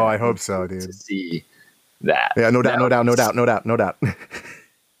content. Oh, I hope so, dude. To see that. Yeah, no doubt.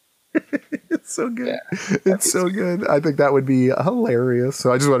 It's so good. Yeah, it's so good. I think that would be hilarious.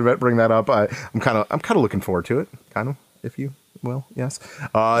 So I just wanted to bring that up. I'm kind of looking forward to it. Kind of, if you will. Yes.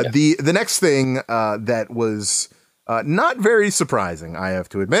 The next thing that was not very surprising, I have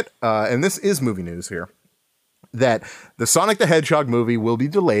to admit, and this is movie news here, that the Sonic the Hedgehog movie will be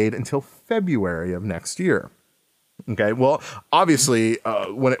delayed until February of next year. Okay, well, obviously,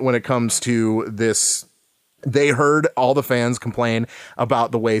 when it comes to this, they heard all the fans complain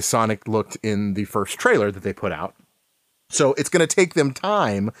about the way Sonic looked in the first trailer that they put out. So it's going to take them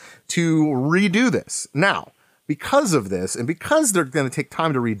time to redo this. Now, because of this, and because they're going to take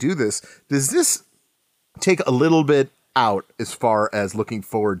time to redo this, does this take a little bit out as far as looking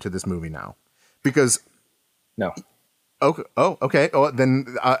forward to this movie now? Because... No. Okay. Oh, okay. Oh, then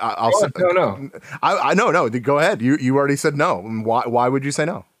I'll say no. I no. Go ahead. You already said no. Why would you say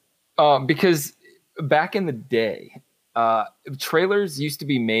no? Because back in the day, trailers used to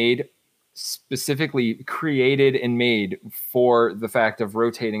be made specifically created and made for the fact of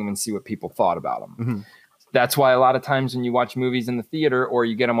rotating them and see what people thought about them. Mm-hmm. That's why a lot of times when you watch movies in the theater or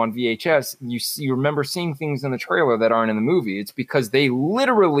you get them on VHS, you remember seeing things in the trailer that aren't in the movie. It's because they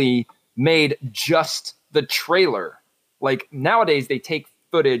literally made just the trailer. Like nowadays they take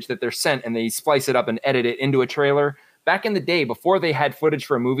footage that they're sent and they splice it up and edit it into a trailer. Back in the day, before they had footage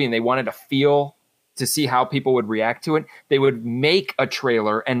for a movie and they wanted to see how people would react to it, they would make a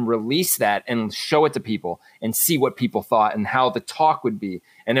trailer and release that and show it to people and see what people thought and how the talk would be.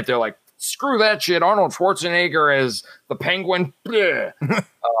 And if they're like, screw that shit, Arnold Schwarzenegger as the Penguin,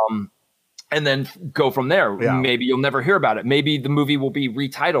 and then go from there. Yeah. Maybe you'll never hear about it. Maybe the movie will be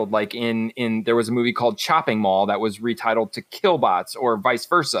retitled, like in there was a movie called Chopping Mall that was retitled to Killbots or vice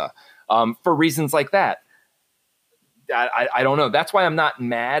versa, for reasons like that. I don't know. That's why I'm not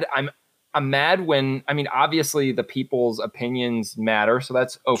mad. I'm mad when, I mean, obviously the people's opinions matter, so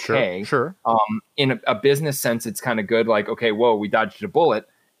that's okay. Sure. In a business sense, it's kind of good. Like, okay, whoa, we dodged a bullet.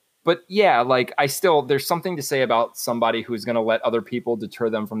 But yeah, like there's something to say about somebody who's going to let other people deter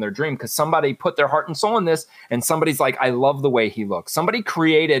them from their dream, because somebody put their heart and soul in this and somebody's like, I love the way he looks. Somebody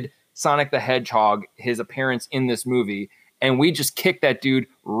created Sonic the Hedgehog, his appearance in this movie, and we just kicked that dude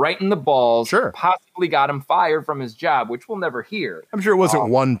right in the balls. Sure. Possibly got him fired from his job, which we'll never hear. I'm sure it wasn't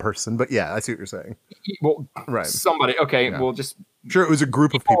one person, but yeah, I see what you're saying. Well, right. Somebody. Okay. Yeah. We'll just. Sure. It was a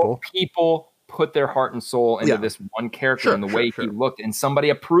group of people. People put their heart and soul into this one character and the way he looked, and somebody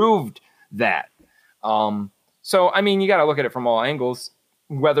approved that. So, I mean, you got to look at it from all angles,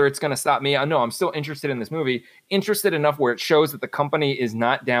 whether it's going to stop me. I know I'm still interested in this movie, interested enough where it shows that the company is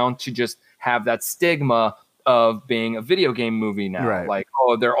not down to just have that stigma of being a video game movie now. Right. Like,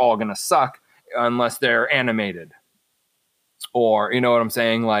 oh, they're all going to suck unless they're animated, or, you know what I'm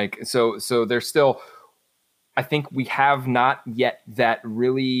saying? Like, so there's still, I think we have not yet that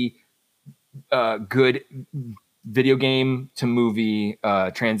really good video game to movie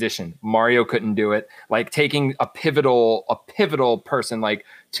transition. Mario couldn't do it. Like taking a pivotal person like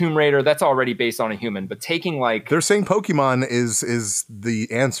Tomb Raider, that's already based on a human, but taking like they're saying Pokemon is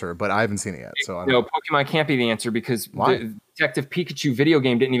the answer, but I haven't seen it yet. So I don't know. Pokemon can't be the answer because the Detective Pikachu video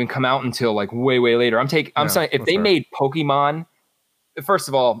game didn't even come out until like way later. I'm saying if they made Pokemon, first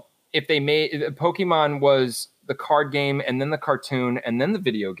of all, if they made Pokemon was the card game and then the cartoon and then the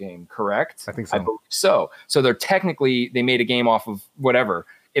video game, correct? I think so. I believe so. So they made a game off of whatever.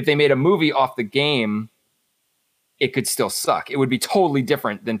 If they made a movie off the game, it could still suck. It would be totally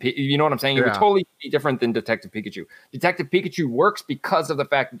different than, you know what I'm saying? It would totally be different than Detective Pikachu. Detective Pikachu works because of the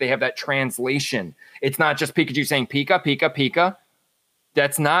fact that they have that translation. It's not just Pikachu saying Pika, Pika, Pika.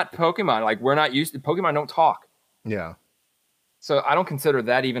 That's not Pokemon. Like we're not used to, Pokemon don't talk. Yeah. So I don't consider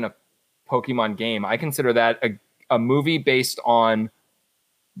that even a Pokemon game. I consider that a movie based on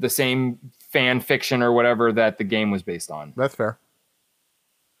the same fan fiction or whatever that the game was based on. That's fair.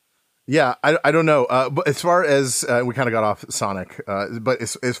 Yeah, I don't know. But as far as we kind of got off Sonic, but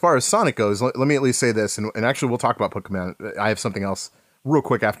as far as Sonic goes, let me at least say this, and actually we'll talk about Pokemon. I have something else real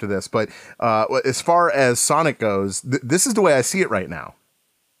quick after this, but as far as Sonic goes, this is the way I see it right now.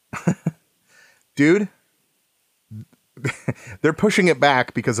 Dude, they're pushing it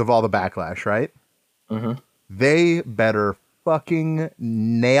back because of all the backlash, right? Mm-hmm. They better fucking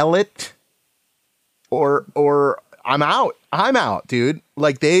nail it, or I'm out, dude.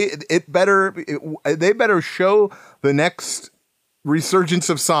 Like they better show the next resurgence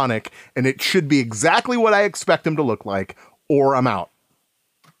of Sonic, and it should be exactly what I expect him to look like, or I'm out.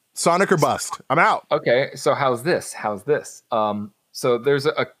 Sonic or bust. I'm out. Okay, so how's this? So there's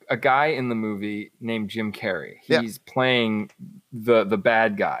a guy in the movie named Jim Carrey. He's playing the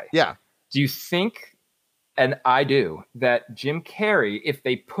bad guy. Yeah. Do you think, and I do, that Jim Carrey, if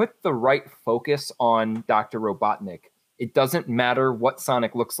they put the right focus on Dr. Robotnik, it doesn't matter what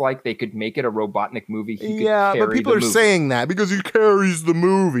Sonic looks like. They could make it a Robotnik movie. But people are saying that because he carries the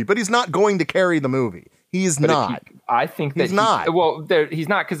movie, but he's not going to carry the movie. He's not. I think that he's not. Well, he's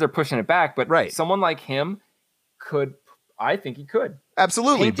not because they're pushing it back. But someone like him could. I think he could.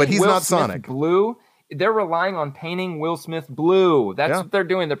 Absolutely, but he's not Sonic. Blue. They're relying on painting Will Smith blue. That's what they're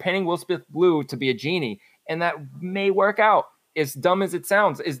doing. They're painting Will Smith blue to be a genie, and that may work out. As dumb as it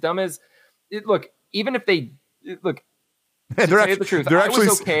sounds, as dumb as it, look. Even if they look. They're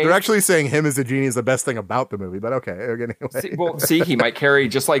actually saying him as a genie is the best thing about the movie, but okay. Anyway. He might carry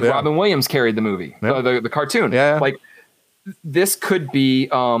just like Robin Williams carried the movie, the cartoon. Yeah. Like this could be.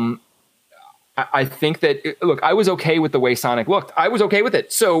 I think that look, I was okay with the way Sonic looked. I was okay with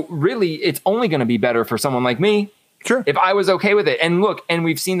it. So really, it's only going to be better for someone like me. Sure. If I was okay with it, and look, and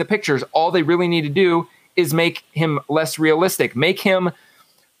we've seen the pictures. All they really need to do is make him less realistic. Make him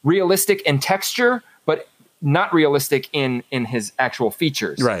realistic in texture, but not realistic in his actual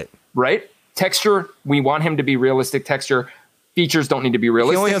features. Right? Texture, we want him to be realistic texture. Features don't need to be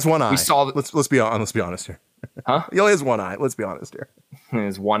realistic. He only has one eye. We saw let's be honest here. Huh? He only has one eye. Let's be honest here.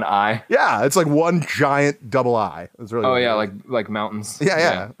 His one eye. Yeah, it's like one giant double eye. It's really like mountains.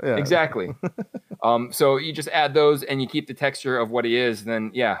 Yeah. Exactly. So you just add those and you keep the texture of what he is,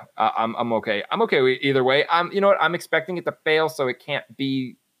 then I'm okay. I'm okay with either way. You know what? I'm expecting it to fail, so it can't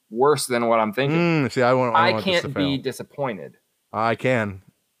be worse than what I'm thinking. I can't be disappointed. I can.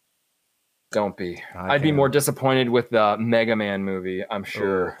 Don't be. I'd be more disappointed with the Mega Man movie, I'm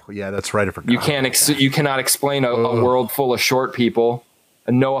sure. Oh, yeah, that's right. I forgot. You cannot explain a world full of short people.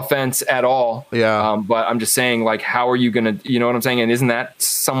 No offense at all. Yeah. But I'm just saying, like, how are you going to, you know what I'm saying? And isn't that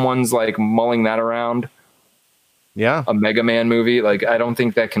someone's like mulling that around? Yeah. A Mega Man movie? Like, I don't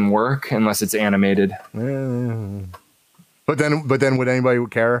think that can work unless it's animated. But then would anybody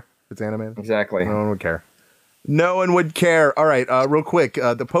care if it's animated? Exactly. No one would care. No one would care. All right, real quick,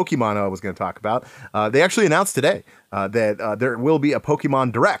 the Pokemon I was going to talk about. They actually announced today that there will be a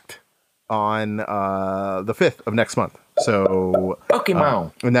Pokemon Direct on the 5th of next month. So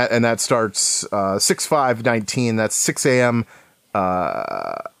Pokemon, and that starts 6/5/19. That's 6 a.m.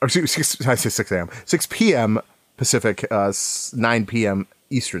 Or 6 a.m. 6 p.m. Pacific, 9 p.m.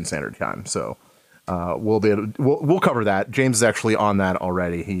 Eastern Standard Time. So. We'll cover that. James is actually on that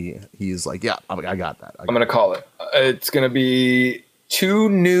already. He's like, yeah, I got that. I'm gonna call it. It's gonna be 2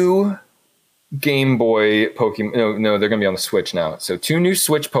 new Game Boy Pokemon. No, they're gonna be on the Switch now. So 2 new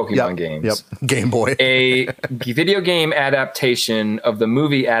Switch Pokemon games. Yep, Game Boy. A video game adaptation of the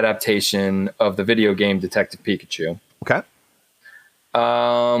movie adaptation of the video game Detective Pikachu. Okay.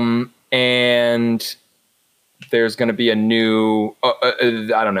 And there's going to be a new,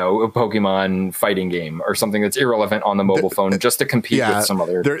 I don't know, a Pokemon fighting game or something that's irrelevant on the mobile phone just to compete with some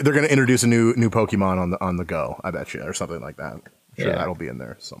other. They're going to introduce a new Pokemon on the go, I bet you, or something like that. Sure, that'll be in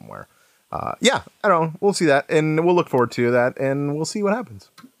there somewhere. I don't know. We'll see that, and we'll look forward to that, and we'll see what happens.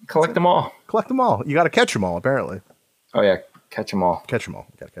 Collect them all. Collect them all. You got to catch them all, apparently. Oh, yeah. Catch them all. Catch them all.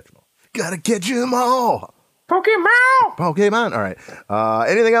 Got to catch them all. Got to catch them all. Pokemon. All right.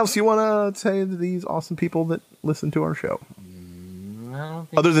 Anything else you want to say to these awesome people that listen to our show?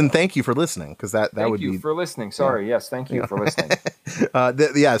 Other than thank you for listening, because that would be. Thank you for listening. Sorry. Yes. Thank you for listening.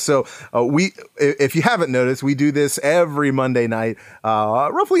 So we, if you haven't noticed, we do this every Monday night,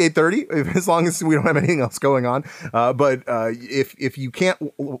 roughly 8:30, as long as we don't have anything else going on. But if you can't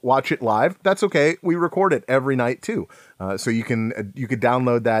watch it live, that's okay. We record it every night too. So you could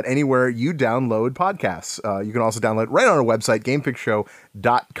download that anywhere you download podcasts. You can also download it right on our website,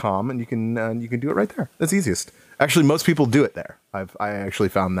 gamefixshow.com, and you can do it right there. That's easiest. Actually, most people do it there. I actually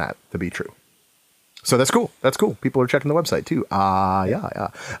found that to be true. So that's cool. That's cool. People are checking the website too.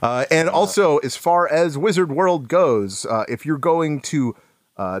 And also, as far as Wizard World goes, if you're going to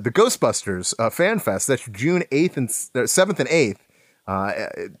the Ghostbusters Fan Fest, that's June 8th and 7th and 8th.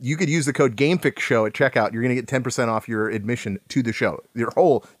 You could use the code GameFixShow at checkout. You're going to get 10% off your admission to the show, your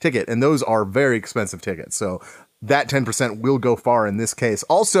whole ticket. And those are very expensive tickets. So that 10% will go far in this case.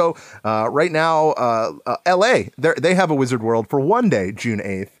 Also, right now, LA, they have a Wizard World for one day, June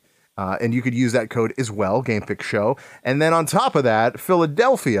 8th. And you could use that code as well, GameFixShow. And then on top of that,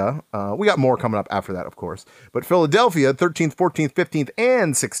 Philadelphia, we got more coming up after that, of course. But Philadelphia, 13th, 14th, 15th,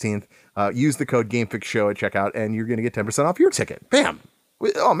 and 16th, use the code GameFixShow at checkout, and you're going to get 10% off your ticket. Bam!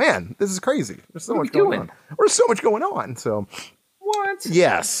 Oh, man, this is crazy. There's so much going on. There's so much going on. So, what?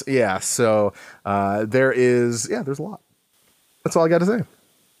 Yes, yeah. So there's a lot. That's all I got to say.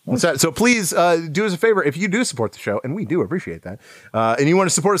 So please do us a favor if you do support the show, and we do appreciate that, and you want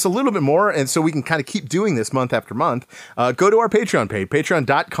to support us a little bit more, and so we can kind of keep doing this month after month, go to our Patreon page,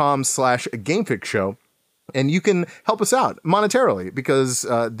 patreon.com/GameFixShow, and you can help us out monetarily, because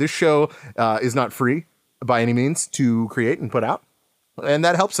this show is not free by any means to create and put out. And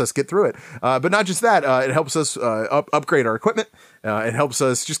that helps us get through it. But not just that, it helps us upgrade our equipment. It helps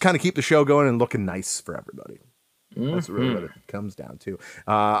us just kind of keep the show going and looking nice for everybody. That's really what it comes down to.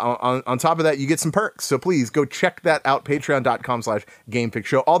 On top of that, you get some perks. So please go check that out,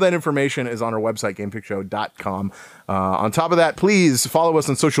 patreon.com/GameFixShow. All that information is on our website, gamefixshow.com. On top of that, please follow us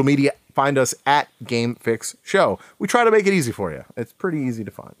on social media. Find us at GameFixShow. We try to make it easy for you. It's pretty easy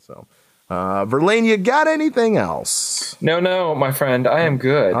to find. So, Verlaine, you got anything else? No, my friend. I am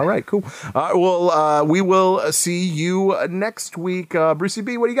good. All right, cool. Well, we will see you next week. Brucey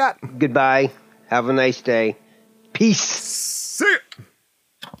B, what do you got? Goodbye. Have a nice day. Peace. See ya.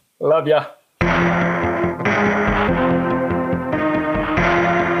 Love ya.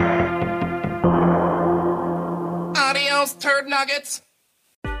 Adios, turd nuggets.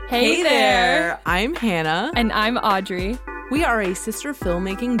 Hey there. I'm Hannah. And I'm Audrey. We are a sister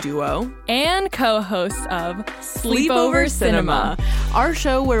filmmaking duo and co-hosts of Sleepover Cinema, our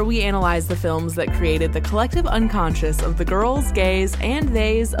show where we analyze the films that created the collective unconscious of the girls, gays, and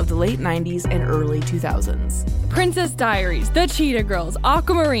theys of the late 90s and early 2000s. Princess Diaries, The Cheetah Girls,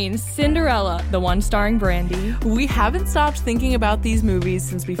 Aquamarine, Cinderella, the one starring Brandy. We haven't stopped thinking about these movies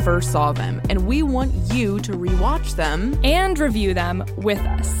since we first saw them, and we want you to rewatch them and review them with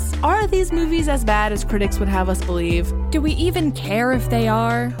us. Are these movies as bad as critics would have us believe? Do we even care if they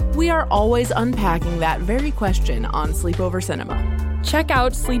are? We are always unpacking that very question on Sleepover Cinema. Check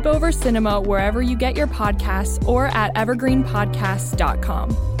out Sleepover Cinema wherever you get your podcasts or at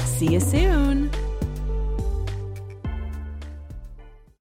evergreenpodcasts.com. See you soon.